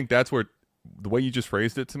that's where the way you just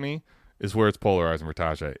phrased it to me is where it's polarizing for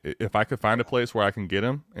Tajay. If I could find a place where I can get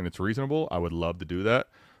him and it's reasonable, I would love to do that.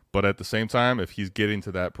 But at the same time, if he's getting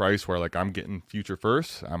to that price where, like, I'm getting future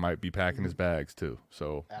first, I might be packing his bags too.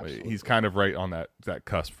 So he's kind of right on that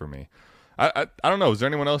cusp for me. I don't know. Is there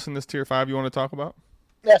anyone else in this tier 5 you want to talk about?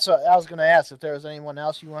 Yeah, so I was going to ask if there was anyone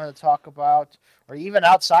else you wanted to talk about, or even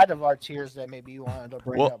outside of our tiers that maybe you wanted to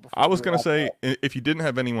bring up. Well, I was going to say, if you didn't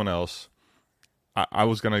have anyone else, I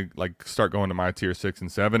was gonna like start going to my tier 6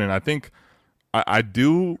 and 7, and I think I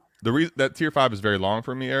do. The reason that tier 5 is very long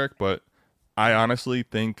for me, Eric, but I honestly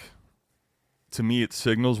think to me it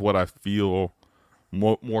signals what I feel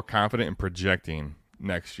more confident in projecting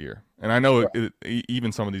next year. And I know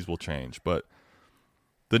even some of these will change, but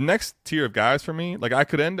the next tier of guys for me, like I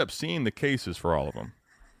could end up seeing the cases for all of them,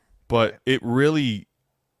 but it really,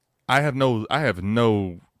 I have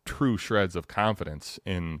no true shreds of confidence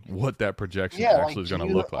in what that projection actually is going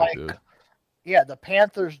to look like, dude. Yeah, the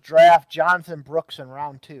Panthers draft Jonathan Brooks in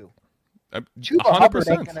round 2. Chuba 100%. Hubbard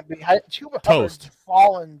ain't going to be Chuba Hubbard's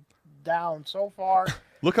fallen down so far.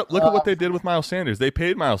 Look at what they did with Miles Sanders. They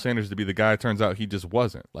paid Miles Sanders to be the guy. It turns out he just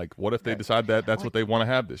wasn't. Like, what if they decide that's what they want to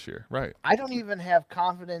have this year? Right. I don't even have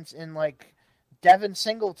confidence in like Devin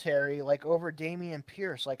Singletary like over Dameon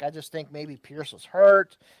Pierce. Like, I just think maybe Pierce was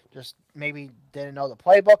hurt, just maybe didn't know the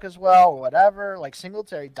playbook as well or whatever. Like,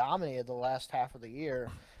 Singletary dominated the last half of the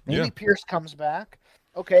year. Maybe Pierce comes back.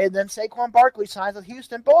 Okay, and then Saquon Barkley signs with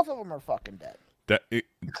Houston. Both of them are fucking dead.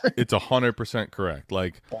 It's 100% correct.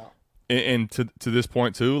 Like. And to this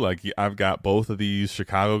point, too, like I've got both of these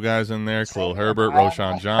Chicago guys in there, Khalil Herbert,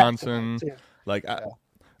 Roschon Johnson. Like,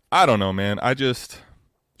 I don't know, man.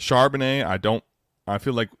 Charbonnet, I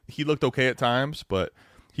feel like he looked okay at times, but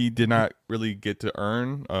he did not really get to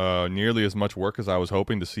earn nearly as much work as I was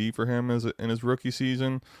hoping to see for him in his rookie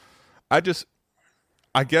season. I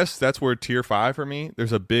guess that's where tier 5 for me,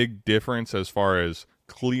 there's a big difference as far as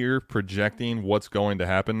clear projecting what's going to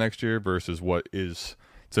happen next year versus what is –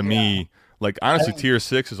 to me, like, honestly, tier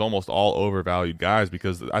 6 is almost all overvalued guys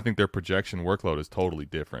because I think their projection workload is totally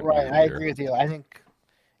different. Right, I agree with you. I think,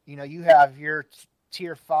 you have your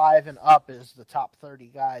tier 5 and up is the top 30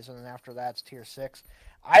 guys, and then after that's tier 6.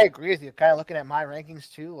 I agree with you. Kind of looking at my rankings,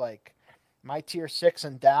 too, like, my tier 6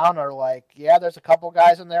 and down are like, there's a couple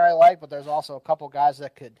guys in there I like, but there's also a couple guys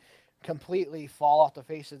that could completely fall off the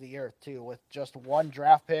face of the earth, too, with just one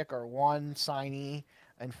draft pick or one signee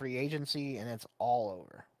and free agency, and it's all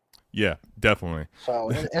over. Yeah, definitely.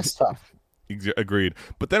 So it's tough. Agreed.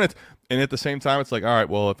 But then at the same time, it's like, all right,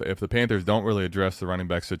 well, if the Panthers don't really address the running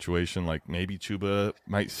back situation, like maybe Chuba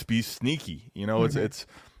might be sneaky.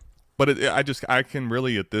 I can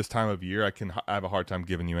really at this time of year, I have a hard time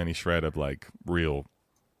giving you any shred of like real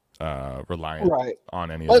reliance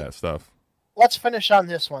on any of that stuff. Let's finish on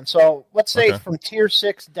this one. So let's say from tier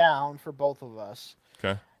 6 down for both of us.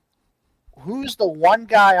 Okay. Who's the one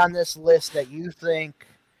guy on this list that you think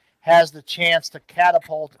has the chance to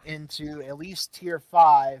catapult into at least tier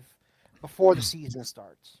 5 before the season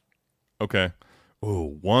starts? Okay.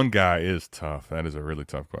 Ooh, one guy is tough. That is a really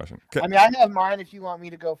tough question. I mean, I have mine if you want me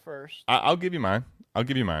to go first. I'll give you mine. I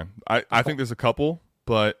think there's a couple,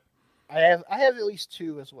 but I have at least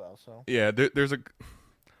 2 as well. So yeah,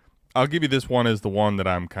 I'll give you this one as the one that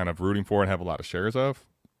I'm kind of rooting for and have a lot of shares of.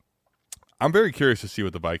 I'm very curious to see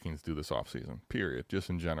what the Vikings do this offseason, period, just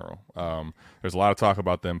in general. There's a lot of talk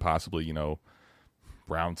about them possibly,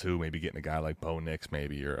 round 2, maybe getting a guy like Bo Nix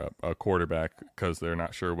maybe or a quarterback because they're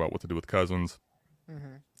not sure about what to do with Cousins.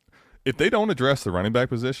 Mm-hmm. If they don't address the running back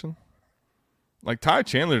position, like Ty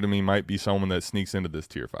Chandler to me might be someone that sneaks into this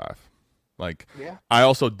tier 5. Like, I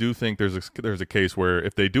also do think there's a case where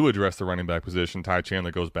if they do address the running back position, Ty Chandler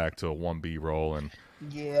goes back to a 1B role. And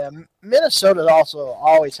yeah, Minnesota also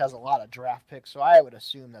always has a lot of draft picks, so I would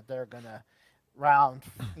assume that they're going to round,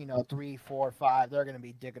 3, 4, 5, they're going to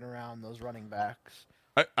be digging around those running backs.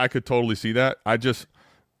 I could totally see that.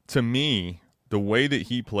 To me, the way that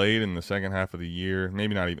he played in the second half of the year,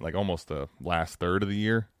 maybe not even like almost the last third of the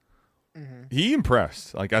year, he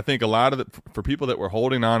impressed. Like, I think a lot of it for people that were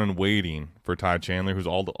holding on and waiting for Ty Chandler, who's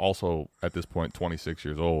also at this point 26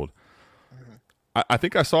 years old. I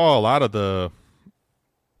think I saw a lot of the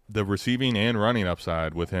receiving and running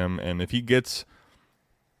upside with him, and if he gets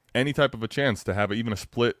any type of a chance to have even a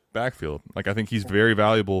split backfield, like I think he's very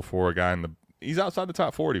valuable for a guy he's outside the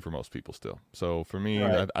top 40 for most people still. So for me,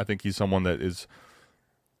 I think he's someone that is,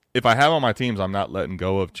 if I have on my teams, I'm not letting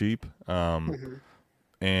go of cheap.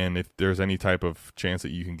 And if there's any type of chance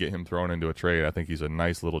that you can get him thrown into a trade, I think he's a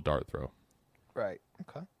nice little dart throw. Right.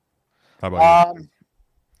 Okay. How about you?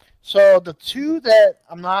 So the 2 that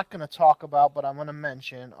I'm not going to talk about, but I'm going to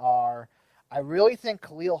mention are, I really think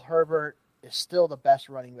Khalil Herbert is still the best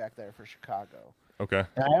running back there for Chicago. Okay.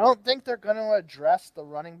 And I don't think they're going to address the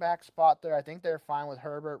running back spot there. I think they're fine with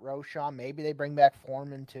Herbert, Roschon. Maybe they bring back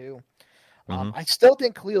Foreman too. I still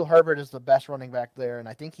think Khalil Herbert is the best running back there, and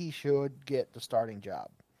I think he should get the starting job.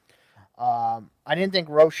 I didn't think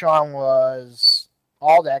Roschon was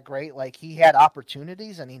all that great. Like, he had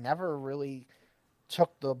opportunities, and he never really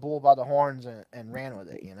took the bull by the horns and ran with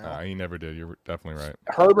it. He never did. You're definitely right.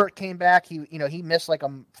 Herbert came back. He missed like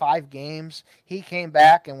 5 games. He came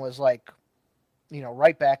back and was like,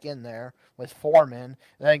 right back in there with Foreman.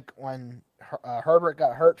 I think when Herbert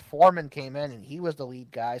got hurt, Foreman came in and he was the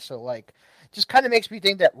lead guy. So like, just kind of makes me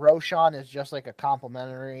think that Roschon is just like a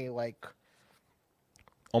complimentary, like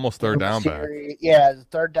almost third down back. Yeah,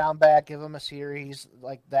 third down back. Give him a series,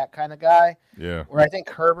 like that kind of guy. Yeah. Where I think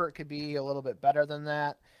Herbert could be a little bit better than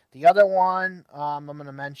that. The other one I'm going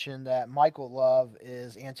to mention that Michael love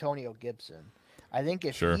is Antonio Gibson. I think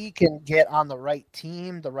if he can get on the right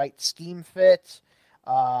team, the right scheme fit,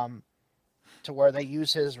 to where they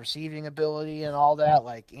use his receiving ability and all that,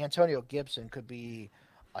 like Antonio Gibson could be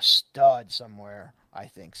a stud somewhere, I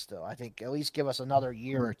think still. I think at least give us another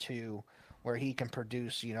year or two where he can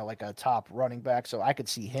produce, like a top running back. So I could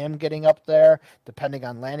see him getting up there depending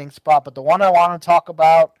on landing spot. But the one I want to talk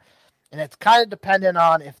about, and it's kind of dependent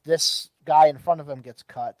on if this guy in front of him gets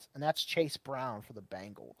cut, and that's Chase Brown for the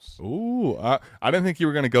Bengals. Ooh, I didn't think you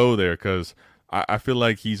were going to go there because I feel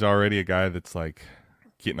like he's already a guy that's like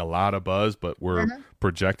getting a lot of buzz, but we're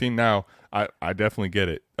projecting. Now, I definitely get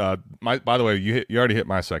it. By the way, you already hit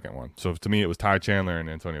my second one. So to me, it was Ty Chandler and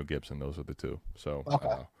Antonio Gibson. Those are the two. So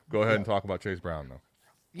go ahead and talk about Chase Brown, though.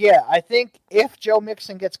 Yeah, I think if Joe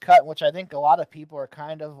Mixon gets cut, which I think a lot of people are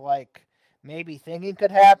kind of like maybe thinking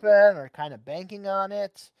could happen or kind of banking on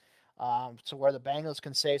it, to where the Bengals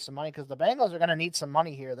can save some money, because the Bengals are going to need some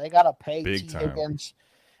money here. They got to pay T. Higgins.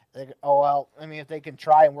 If they can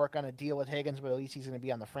try and work on a deal with Higgins, but at least he's going to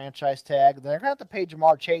be on the franchise tag. They're going to have to pay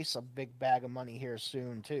Jamar Chase a big bag of money here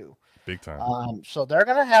soon, too. Big time. So they're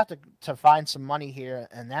going to have to find some money here,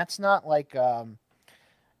 and that's not like, the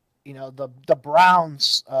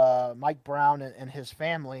Browns, Mike Brown and his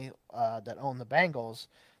family that own the Bengals.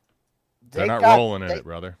 They're not rolling in it,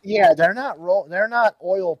 brother. Yeah, they're not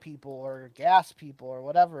oil people or gas people or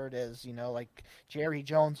whatever it is, like Jerry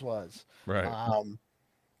Jones was. Right.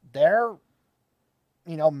 They're,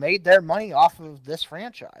 made their money off of this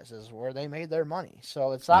franchise is where they made their money.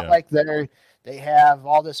 So it's not like they have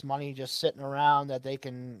all this money just sitting around that they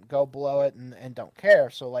can go blow it and don't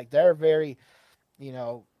care. So like they're very,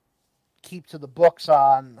 keep to the books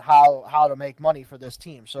on how to make money for this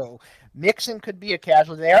team. So Mixon could be a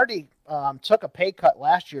casualty. They already took a pay cut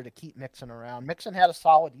last year to keep Mixon around. Mixon had a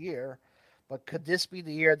solid year, but could this be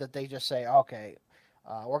the year that they just say, okay,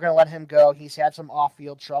 we're going to let him go? He's had some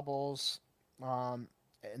off-field troubles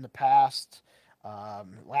in the past.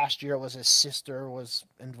 Last year was his sister was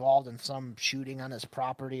involved in some shooting on his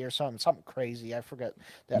property or something crazy. I forget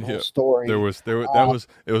that whole story. It was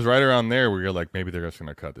right around there where you're like, maybe they're just going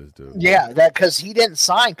to cut this dude. Yeah, because he didn't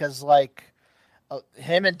sign because like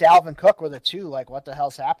him and Dalvin Cook were the two. Like, what the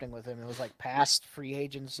hell's happening with him? It was like past free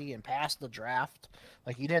agency and past the draft.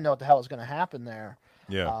 Like, you didn't know what the hell was going to happen there.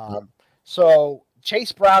 Yeah. So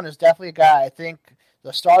Chase Brown is definitely a guy. I think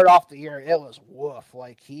the start off the year, it was woof.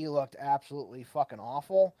 Like, he looked absolutely fucking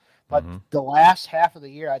awful. But the last half of the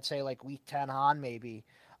year, I'd say like week 10 on maybe,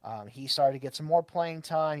 he started to get some more playing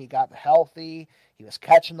time. He got healthy. He was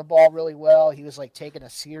catching the ball really well. He was like taking a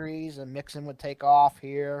series and Mixon would take off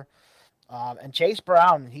here. And Chase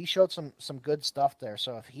Brown, he showed some good stuff there.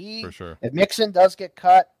 So if Mixon does get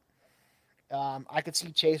cut, I could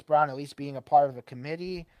see Chase Brown at least being a part of a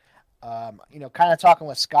committee. Kind of talking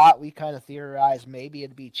with Scott, we kind of theorized maybe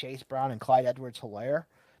it'd be Chase Brown and Clyde Edwards-Helaire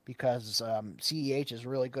because CEH is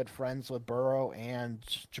really good friends with Burrow and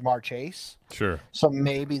Jamar Chase. Sure. So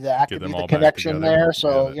maybe that could be the connection there.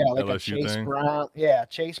 So like a Chase thing. Brown. Yeah,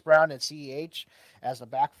 Chase Brown and CEH as the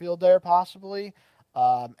backfield there possibly.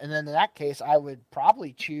 And then in that case, I would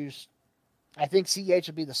probably choose. I think CEH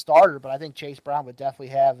would be the starter, but I think Chase Brown would definitely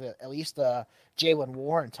have at least a Jaylen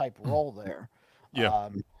Warren type role there. Yeah.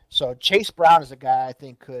 So Chase Brown is a guy I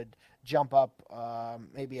think could jump up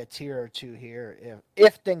maybe a tier or two here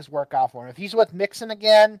if things work out for him. If he's with Mixon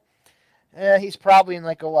again, he's probably in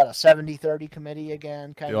like a 70-30 committee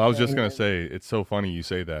again. I was just gonna say, it's so funny you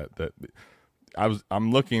say that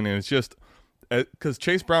I'm looking and it's just because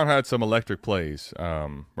Chase Brown had some electric plays,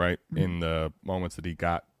 right, in the moments that he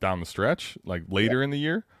got down the stretch, like later in the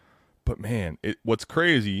year. But man, what's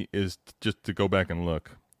crazy is just to go back and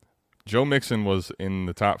look. Joe Mixon was in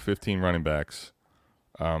the top 15 running backs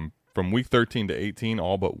from week 13 to 18,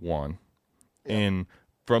 all but one. Yeah. And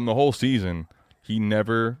from the whole season, he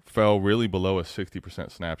never fell really below a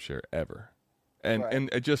 60% snap share ever. And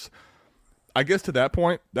it just, I guess to that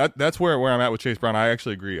point, that's where I'm at with Chase Brown. I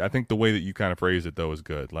actually agree. I think the way that you kind of phrase it, though, is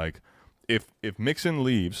good. Like, if Mixon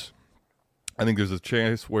leaves, I think there's a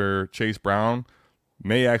chance where Chase Brown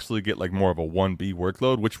may actually get like more of a 1B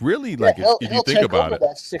workload, which really like he'll if you think take about over it,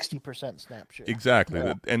 that 60% snap share. exactly,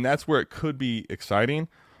 Yeah. and that's where it could be exciting.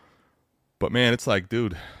 But man, it's like,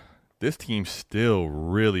 dude, this team still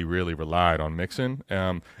really, really relied on Mixon.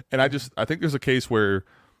 And I think there's a case where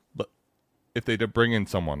if they did bring in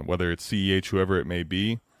someone, whether it's CEH, whoever it may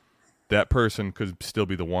be, that person could still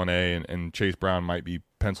be the 1A, and Chase Brown might be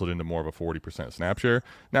penciled into more of a 40% snap share.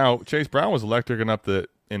 Now, Chase Brown was electric enough that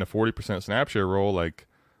in a 40% snap share role, like,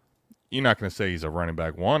 you're not going to say he's a running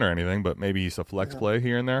back 1 or anything, but maybe he's a flex play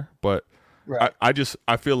here and there. But Right.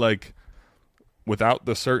 I feel like without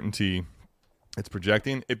the certainty it's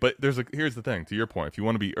projecting it, but here's the thing, to your point, if you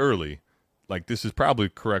want to be early, like, this is probably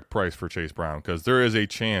correct price for Chase Brown, because there is a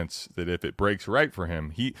chance that if it breaks right for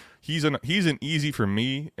him, he's an easy for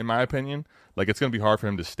me, in my opinion. Like, it's going to be hard for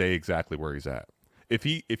him to stay exactly where he's at. If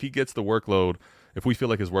he gets the workload, if we feel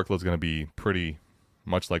like his workload is going to be pretty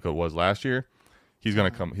much like it was last year, he's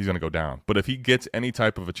going to go down. But if he gets any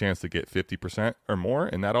type of a chance to get 50% or more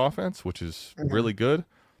in that offense, which is really good,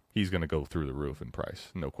 he's going to go through the roof in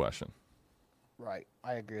price, no question. Right.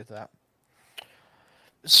 I agree with that.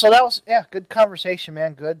 So that was, good conversation,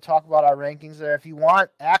 man. Good talk about our rankings there. If you want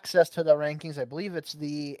access to the rankings, I believe it's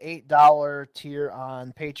the $8 tier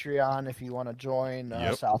on Patreon. If you want to join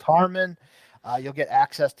South Harmon, you'll get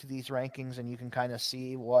access to these rankings, and you can kind of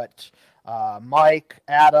see what Mike,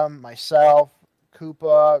 Adam, myself,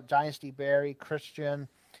 Koopa, Dynasty Barry, Christian,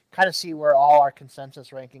 kind of see where all our consensus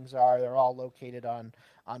rankings are. They're all located on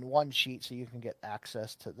one sheet, so you can get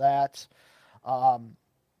access to that.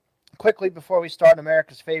 Quickly, before we start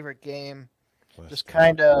America's favorite game, just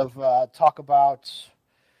kind of talk about,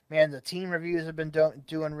 man, the team reviews have been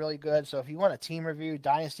doing really good. So if you want a team review,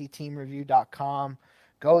 dynastyteamreview.com,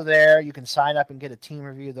 go there. You can sign up and get a team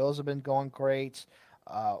review. Those have been going great.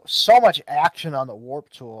 So much action on the Warp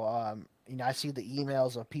Tool. I see the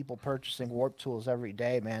emails of people purchasing Warp Tools every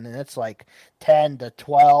day, man, and it's like 10 to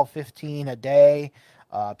 12, 15 a day.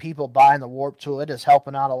 People buying the Warp Tool. It is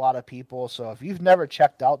helping out a lot of people. So if you've never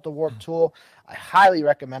checked out the Warp Tool, I highly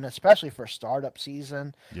recommend it, especially for startup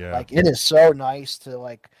season. Yeah. Like, it is so nice to,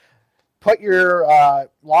 like, put your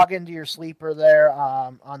log into your sleeper there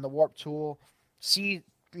on the Warp Tool, see,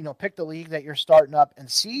 pick the league that you're starting up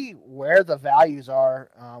and see where the values are,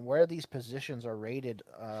 where these positions are rated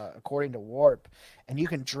according to Warp, and you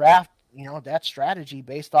can draft that strategy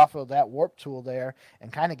based off of that Warp Tool there,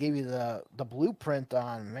 and kind of give you the blueprint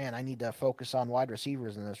on, man, I need to focus on wide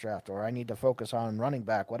receivers in this draft, or I need to focus on running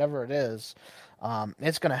back, whatever it is.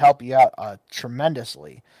 It's going to help you out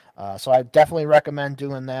tremendously. So I definitely recommend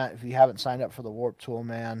doing that if you haven't signed up for the Warp Tool,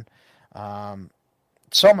 man.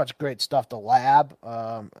 So much great stuff. The lab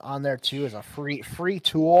on there too is a free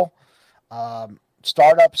tool.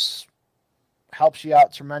 Startups helps you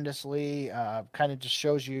out tremendously. Kind of just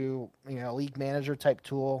shows you, league manager type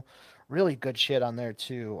tool. Really good shit on there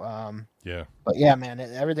too. Yeah. But yeah, man,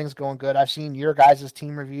 everything's going good. I've seen your guys'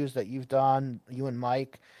 team reviews that you've done, you and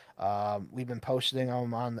Mike. We've been posting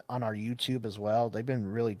them on our YouTube as well. They've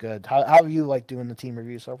been really good. How have you liked doing the team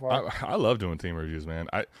reviews so far? I love doing team reviews, man.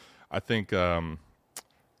 I think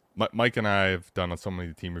Mike and I have done so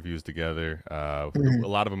many team reviews together. A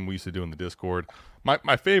lot of them we used to do in the Discord.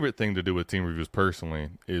 My favorite thing to do with team reviews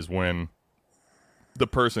personally is when the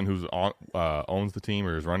person who's owns the team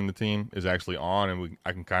or is running the team is actually on, and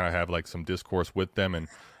I can kind of have like some discourse with them and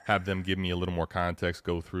have them give me a little more context,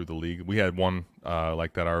 go through the league. We had one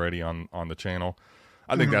like that already on the channel.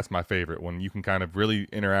 I think that's my favorite, when you can kind of really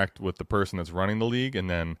interact with the person that's running the league, and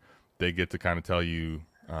then they get to kind of tell you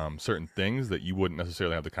certain things that you wouldn't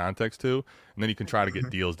necessarily have the context to, and then you can try to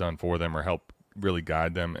get deals done for them or help really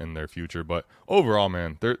guide them in their future. But overall,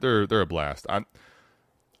 man, they're a blast.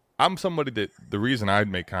 I'm somebody that the reason I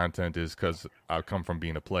make content is because I come from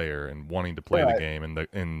being a player and wanting to play the game,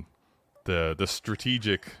 and the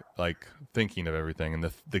strategic like thinking of everything, and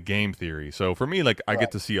the game theory. So for me, like, I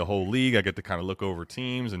get to see a whole league. I get to kind of look over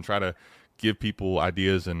teams and try to give people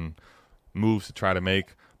ideas and moves to try to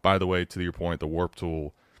make. By the way, to your point, the Warp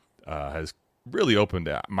Tool has really opened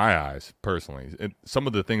my eyes personally. Some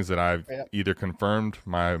of the things that I've either confirmed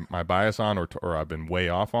my bias on or I've been way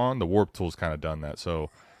off on, the Warp Tool's kind of done that.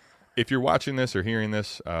 So if you're watching this or hearing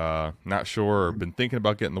this, not sure or been thinking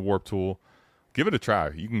about getting the Warp Tool, give it a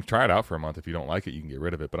try. You can try it out for a month. If you don't like it, you can get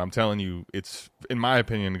rid of it. But I'm telling you, it's, in my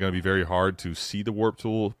opinion, going to be very hard to see the Warp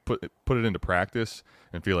Tool, put it into practice,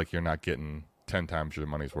 and feel like you're not getting 10 times your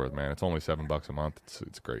money's worth, man. It's only $7 a month. It's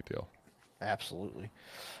a great deal. Absolutely.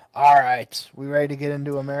 All right. We ready to get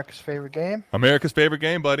into America's favorite game? America's favorite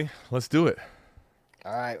game, buddy. Let's do it.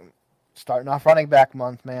 All right. Starting off running back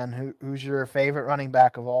month, man. Who's your favorite running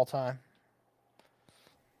back of all time?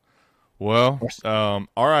 Well,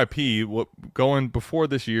 RIP. Going before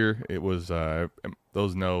this year, it was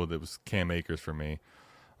those know that was Cam Akers for me.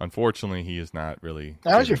 Unfortunately, he is not really.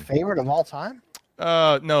 That was your favorite of all time?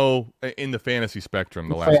 No, in the fantasy spectrum,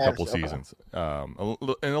 the last couple seasons.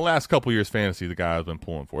 In the last couple years, fantasy, the guy I've been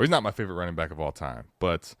pulling for. He's not my favorite running back of all time,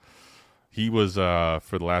 but he was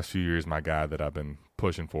for the last few years my guy that I've been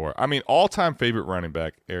pushing for. I mean, all-time favorite running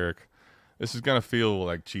back, Eric. This is gonna feel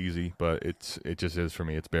like cheesy, but it just is for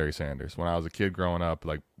me. It's Barry Sanders. When I was a kid growing up,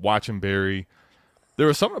 like watching Barry, there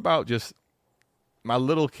was something about just my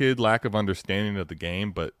little kid lack of understanding of the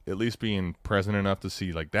game, but at least being present enough to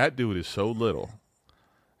see like that dude is so little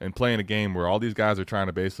and playing a game where all these guys are trying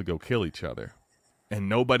to basically go kill each other, and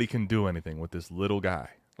nobody can do anything with this little guy.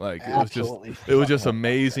 Like it was just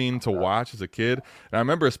amazing to watch as a kid. And I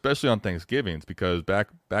remember especially on Thanksgivings because back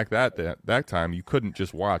that time you couldn't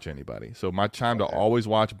just watch anybody. So my time to always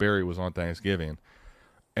watch Barry was on Thanksgiving,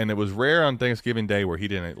 and it was rare on Thanksgiving Day where he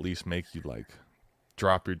didn't at least make you like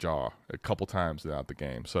drop your jaw a couple times throughout the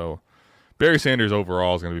game. So Barry Sanders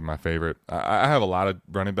overall is going to be my favorite. I have a lot of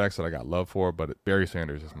running backs that I got love for, but Barry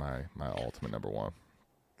Sanders is my ultimate number one.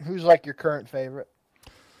 Who's like your current favorite?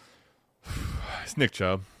 It's Nick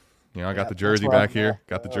Chubb. You know, I got the jersey back here.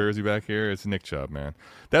 Got the jersey back here. It's Nick Chubb, man.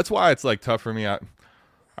 That's why it's like tough for me. I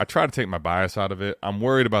try to take my bias out of it. I'm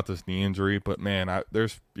worried about this knee injury, but man,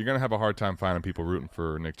 you're gonna have a hard time finding people rooting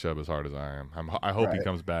for Nick Chubb as hard as I am. I hope he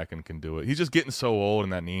comes back and can do it. He's just getting so old,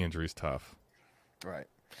 and that knee injury is tough. Right.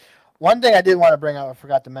 One thing I did want to bring up, I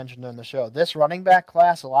forgot to mention during the show, this running back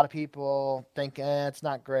class, a lot of people think it's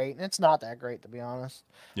not great, and it's not that great, to be honest.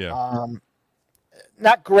 Yeah.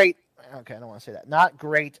 Not great. Okay, I don't want to say that. Not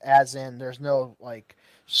great as in there's no, like,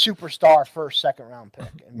 superstar first, second round pick.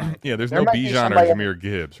 Yeah, there's no Bijan or Jahmyr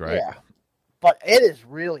Gibbs, right? Yeah. But it is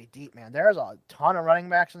really deep, man. There's a ton of running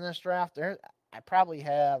backs in this draft. I probably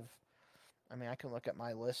have, I can look at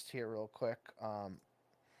my list here real quick. God,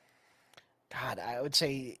 I would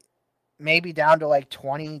say maybe down to like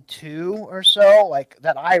 22 or so, like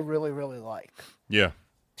that I really, really like. Yeah.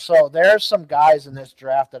 So there's some guys in this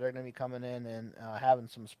draft that are going to be coming in and having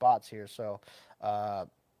some spots here. So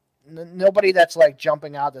nobody that's like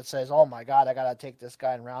jumping out that says, "Oh my God, I got to take this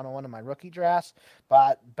guy in round one of my rookie drafts."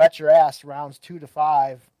 But bet your ass, rounds 2 to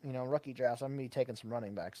 5, rookie drafts, I'm going to be taking some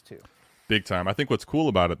running backs too. Big time. I think what's cool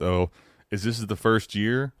about it though is this is the first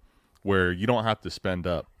year where you don't have to spend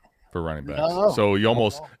up for running backs. No. So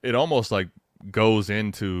it almost like goes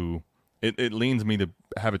into. It leans me to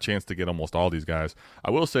have a chance to get almost all these guys.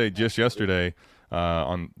 I will say just yesterday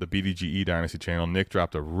on the BDGE Dynasty channel, Nick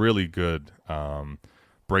dropped a really good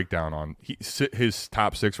breakdown on his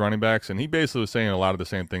top 6 running backs, and he basically was saying a lot of the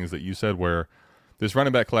same things that you said, where this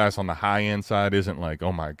running back class on the high-end side isn't like,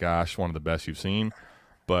 oh my gosh, one of the best you've seen,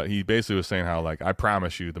 but he basically was saying how, like, I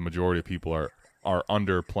promise you the majority of people are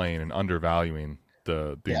underplaying and undervaluing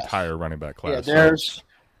the entire running back class.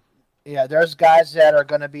 Yeah, there's guys that are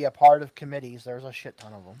going to be a part of committees. There's a shit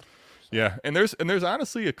ton of them. So. Yeah, and there's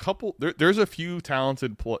honestly a couple. There's a few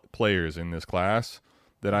talented players in this class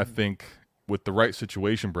that I think, with the right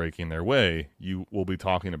situation breaking their way, you will be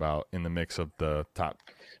talking about in the mix of the top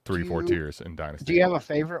 3-4 tiers in Dynasty. Do you have a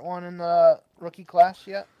favorite one in the rookie class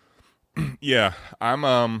yet? Yeah,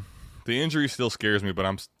 I'm. The injury still scares me,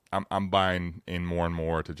 but I'm buying in more and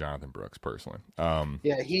more to Jonathan Brooks personally.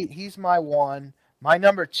 Yeah, he's my one. My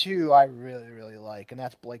number 2 I really, really like, and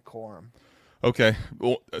that's Blake Corum. Okay.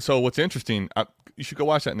 Well, so what's interesting, you should go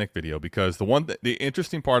watch that Nick video, because the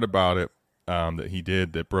interesting part about it that he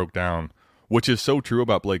did that broke down, which is so true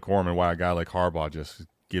about Blake Corum and why a guy like Harbaugh just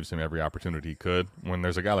gives him every opportunity he could when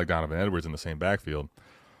there's a guy like Donovan Edwards in the same backfield.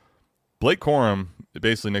 Blake Corum,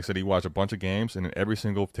 basically Nick said he watched a bunch of games, and in every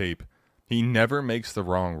single tape, he never makes the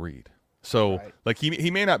wrong read. So, like,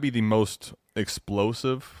 he may not be the most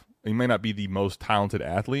explosive, he may not be the most talented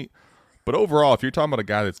athlete, but overall, if you're talking about a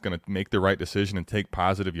guy that's going to make the right decision and take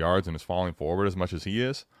positive yards and is falling forward as much as he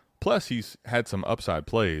is, plus he's had some upside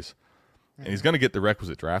plays, and he's going to get the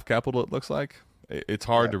requisite draft capital, it looks like, it's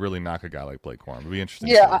hard to really knock a guy like Blake Corum. It'll be interesting.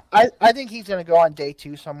 Yeah, I think he's going to go on day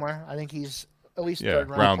 2 somewhere. I think he's at least third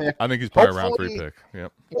round pick. I think he's probably a round 3 pick.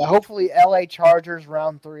 Yep. Yeah, hopefully LA Chargers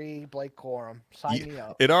round 3, Blake Corum. Sign me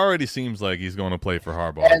up. It already seems like he's going to play for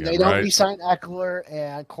Harbaugh. And they don't re-sign Eckler,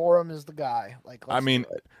 and Corum is the guy. Like,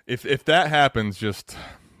 if that happens, just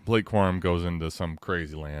Blake Corum goes into some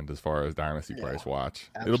crazy land as far as Dynasty price watch.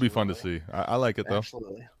 Absolutely. It'll be fun to see. I like it though.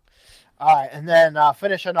 Absolutely. All right, and then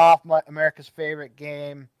finishing off America's favorite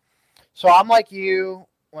game. So I'm like you.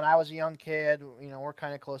 When I was a young kid, we're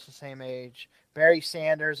kind of close to the same age. Barry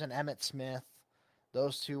Sanders and Emmitt Smith.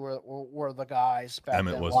 Those two were the guys back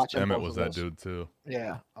Emmett then. Was that dude too.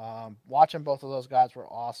 Yeah, watching both of those guys were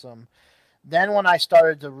awesome. Then when I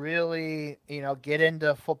started to really, get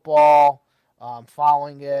into football,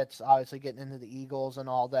 following it, obviously getting into the Eagles and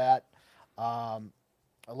all that, I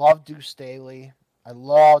loved Deuce Staley. I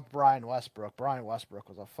loved Brian Westbrook. Brian Westbrook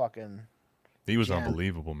was a fucking... He was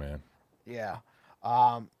unbelievable, man. Yeah.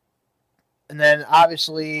 And then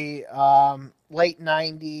obviously late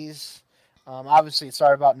 90s. Obviously it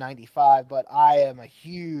started about 95, but I am a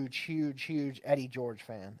huge Eddie George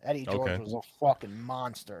fan. Eddie George was a fucking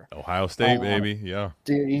monster. Ohio State, baby. Yeah.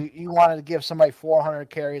 Dude, you wanted to give somebody 400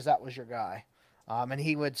 carries, that was your guy. And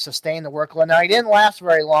he would sustain the workload. Now, he didn't last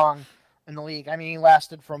very long in the league. I mean, he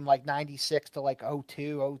lasted from like 96 to like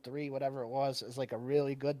 02, 03, whatever it was. It was like a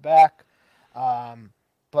really good back.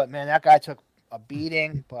 But man, that guy took a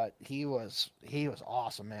beating, but he was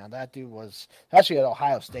awesome, man. That dude was, especially at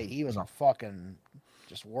Ohio State, he was a fucking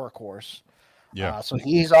just workhorse. Yeah. So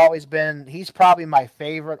he's probably my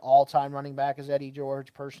favorite all-time running back is Eddie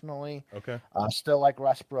George, personally. Okay. Still like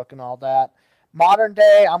Westbrook and all that. Modern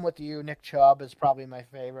day, I'm with you. Nick Chubb is probably my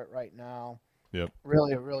favorite right now. Yep.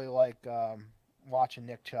 Really like watching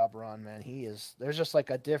Nick Chubb run, man. There's just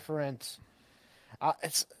like a different.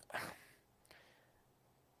 It's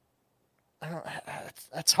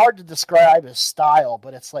hard to describe his style,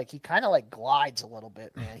 but it's like he kind of like glides a little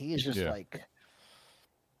bit, man. He is just like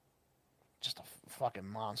just a fucking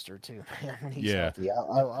monster too, man. When he's healthy.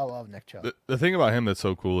 I love Nick Chubb. The thing about him that's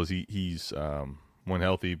so cool is he's when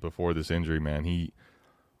healthy before this injury, man,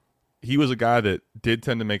 he was a guy that did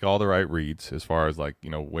tend to make all the right reads as far as like,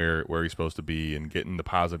 where he's supposed to be and getting the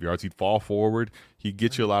positive yards. He'd fall forward. He'd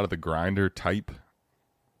get you a lot of the grinder type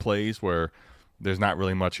plays where there's not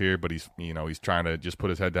really much here, but he's trying to just put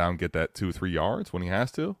his head down and get that 2-3 yards when he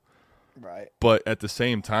has to. Right. But at the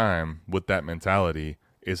same time, with that mentality,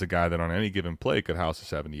 is a guy that on any given play could house a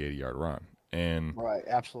 70, 80-yard run. And right,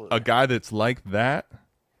 absolutely. A guy that's like that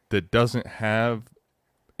doesn't have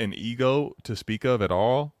an ego to speak of at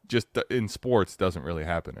all, just in sports doesn't really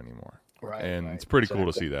happen anymore. Right. And it's pretty cool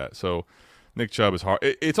to see that. So Nick Chubb is hard.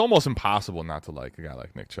 It's almost impossible not to like a guy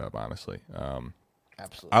like Nick Chubb, honestly.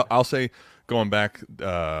 Absolutely. I'll say, going back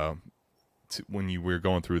to when you were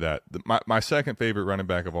going through that, my second favorite running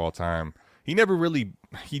back of all time, he never really,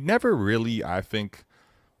 I think,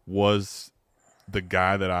 was the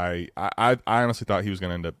guy that I honestly thought he was going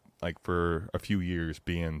to end up, like, for a few years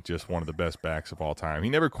being just one of the best backs of all time. He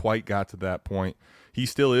never quite got to that point. He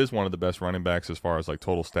still is one of the best running backs as far as like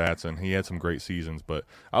total stats, and he had some great seasons. But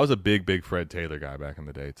I was a big Fred Taylor guy back in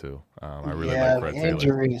the day too. I really liked Fred Taylor.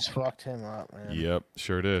 Injuries fucked him up, man. Yep,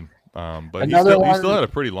 sure did. But he still had a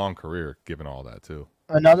pretty long career given all that too.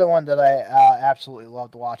 Another one that I absolutely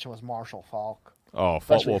loved watching was Marshall Faulk. Oh,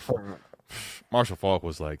 Marshall Faulk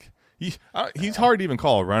was like, he's hard to even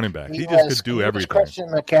call a running back. He just could do everything. Christian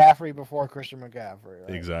McCaffrey before Christian McCaffrey.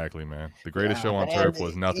 Right? Exactly, man. The greatest show on turf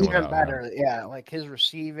was nothing without him. Even better, yeah. Like his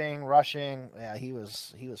receiving, rushing, yeah, he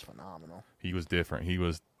was phenomenal. He was different. He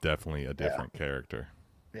was definitely a different character.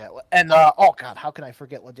 Yeah, and oh god, how can I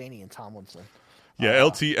forget LaDainian Tomlinson? Yeah,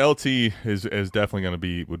 LT is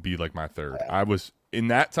definitely would be like my third. I was in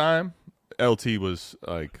that time. LT was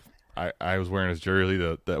like. I was wearing his jersey.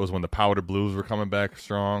 That was when the powder blues were coming back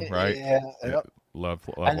strong, right? Yeah. Yep. Love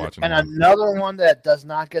watching. And another one that does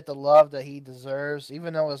not get the love that he deserves,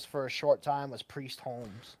 even though it was for a short time, was Priest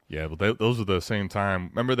Holmes. Yeah, but those were the same time.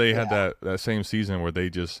 Remember they had that same season where they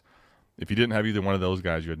just, if you didn't have either one of those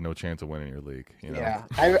guys, you had no chance of winning your league. Yeah,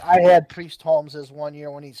 I had Priest Holmes as one year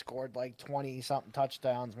when he scored like 20-something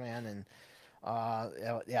touchdowns, man, and.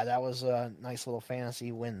 That was a nice little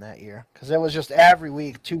fantasy win that year because it was just every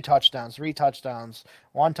week 2 touchdowns, 3 touchdowns,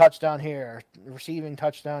 1 touchdown here, receiving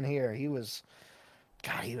touchdown here. He was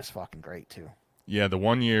fucking great too. Yeah, the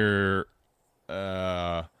one year,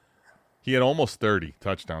 he had almost 30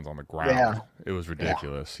 touchdowns on the ground. Yeah. It was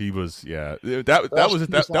ridiculous. Yeah. He was that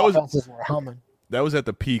was at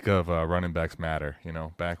the peak of running backs matter.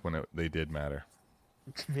 Back when they did matter.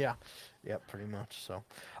 Yeah. Yep, pretty much. So,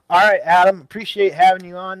 all right, Adam, appreciate having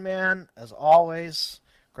you on, man. As always,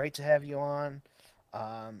 great to have you on.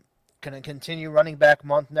 Gonna continue running back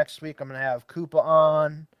month next week. I'm gonna have Koopa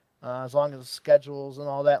on, as long as the schedules and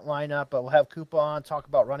all that line up. But we'll have Koopa on, talk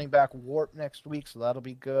about running back warp next week, so that'll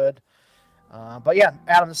be good. But yeah,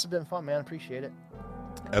 Adam, this has been fun, man. Appreciate it.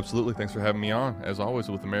 Absolutely. Thanks for having me on, as always,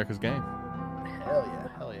 with America's Game. Hell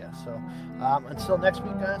yeah. So, until next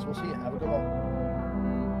week, guys, we'll see you. Have a good one.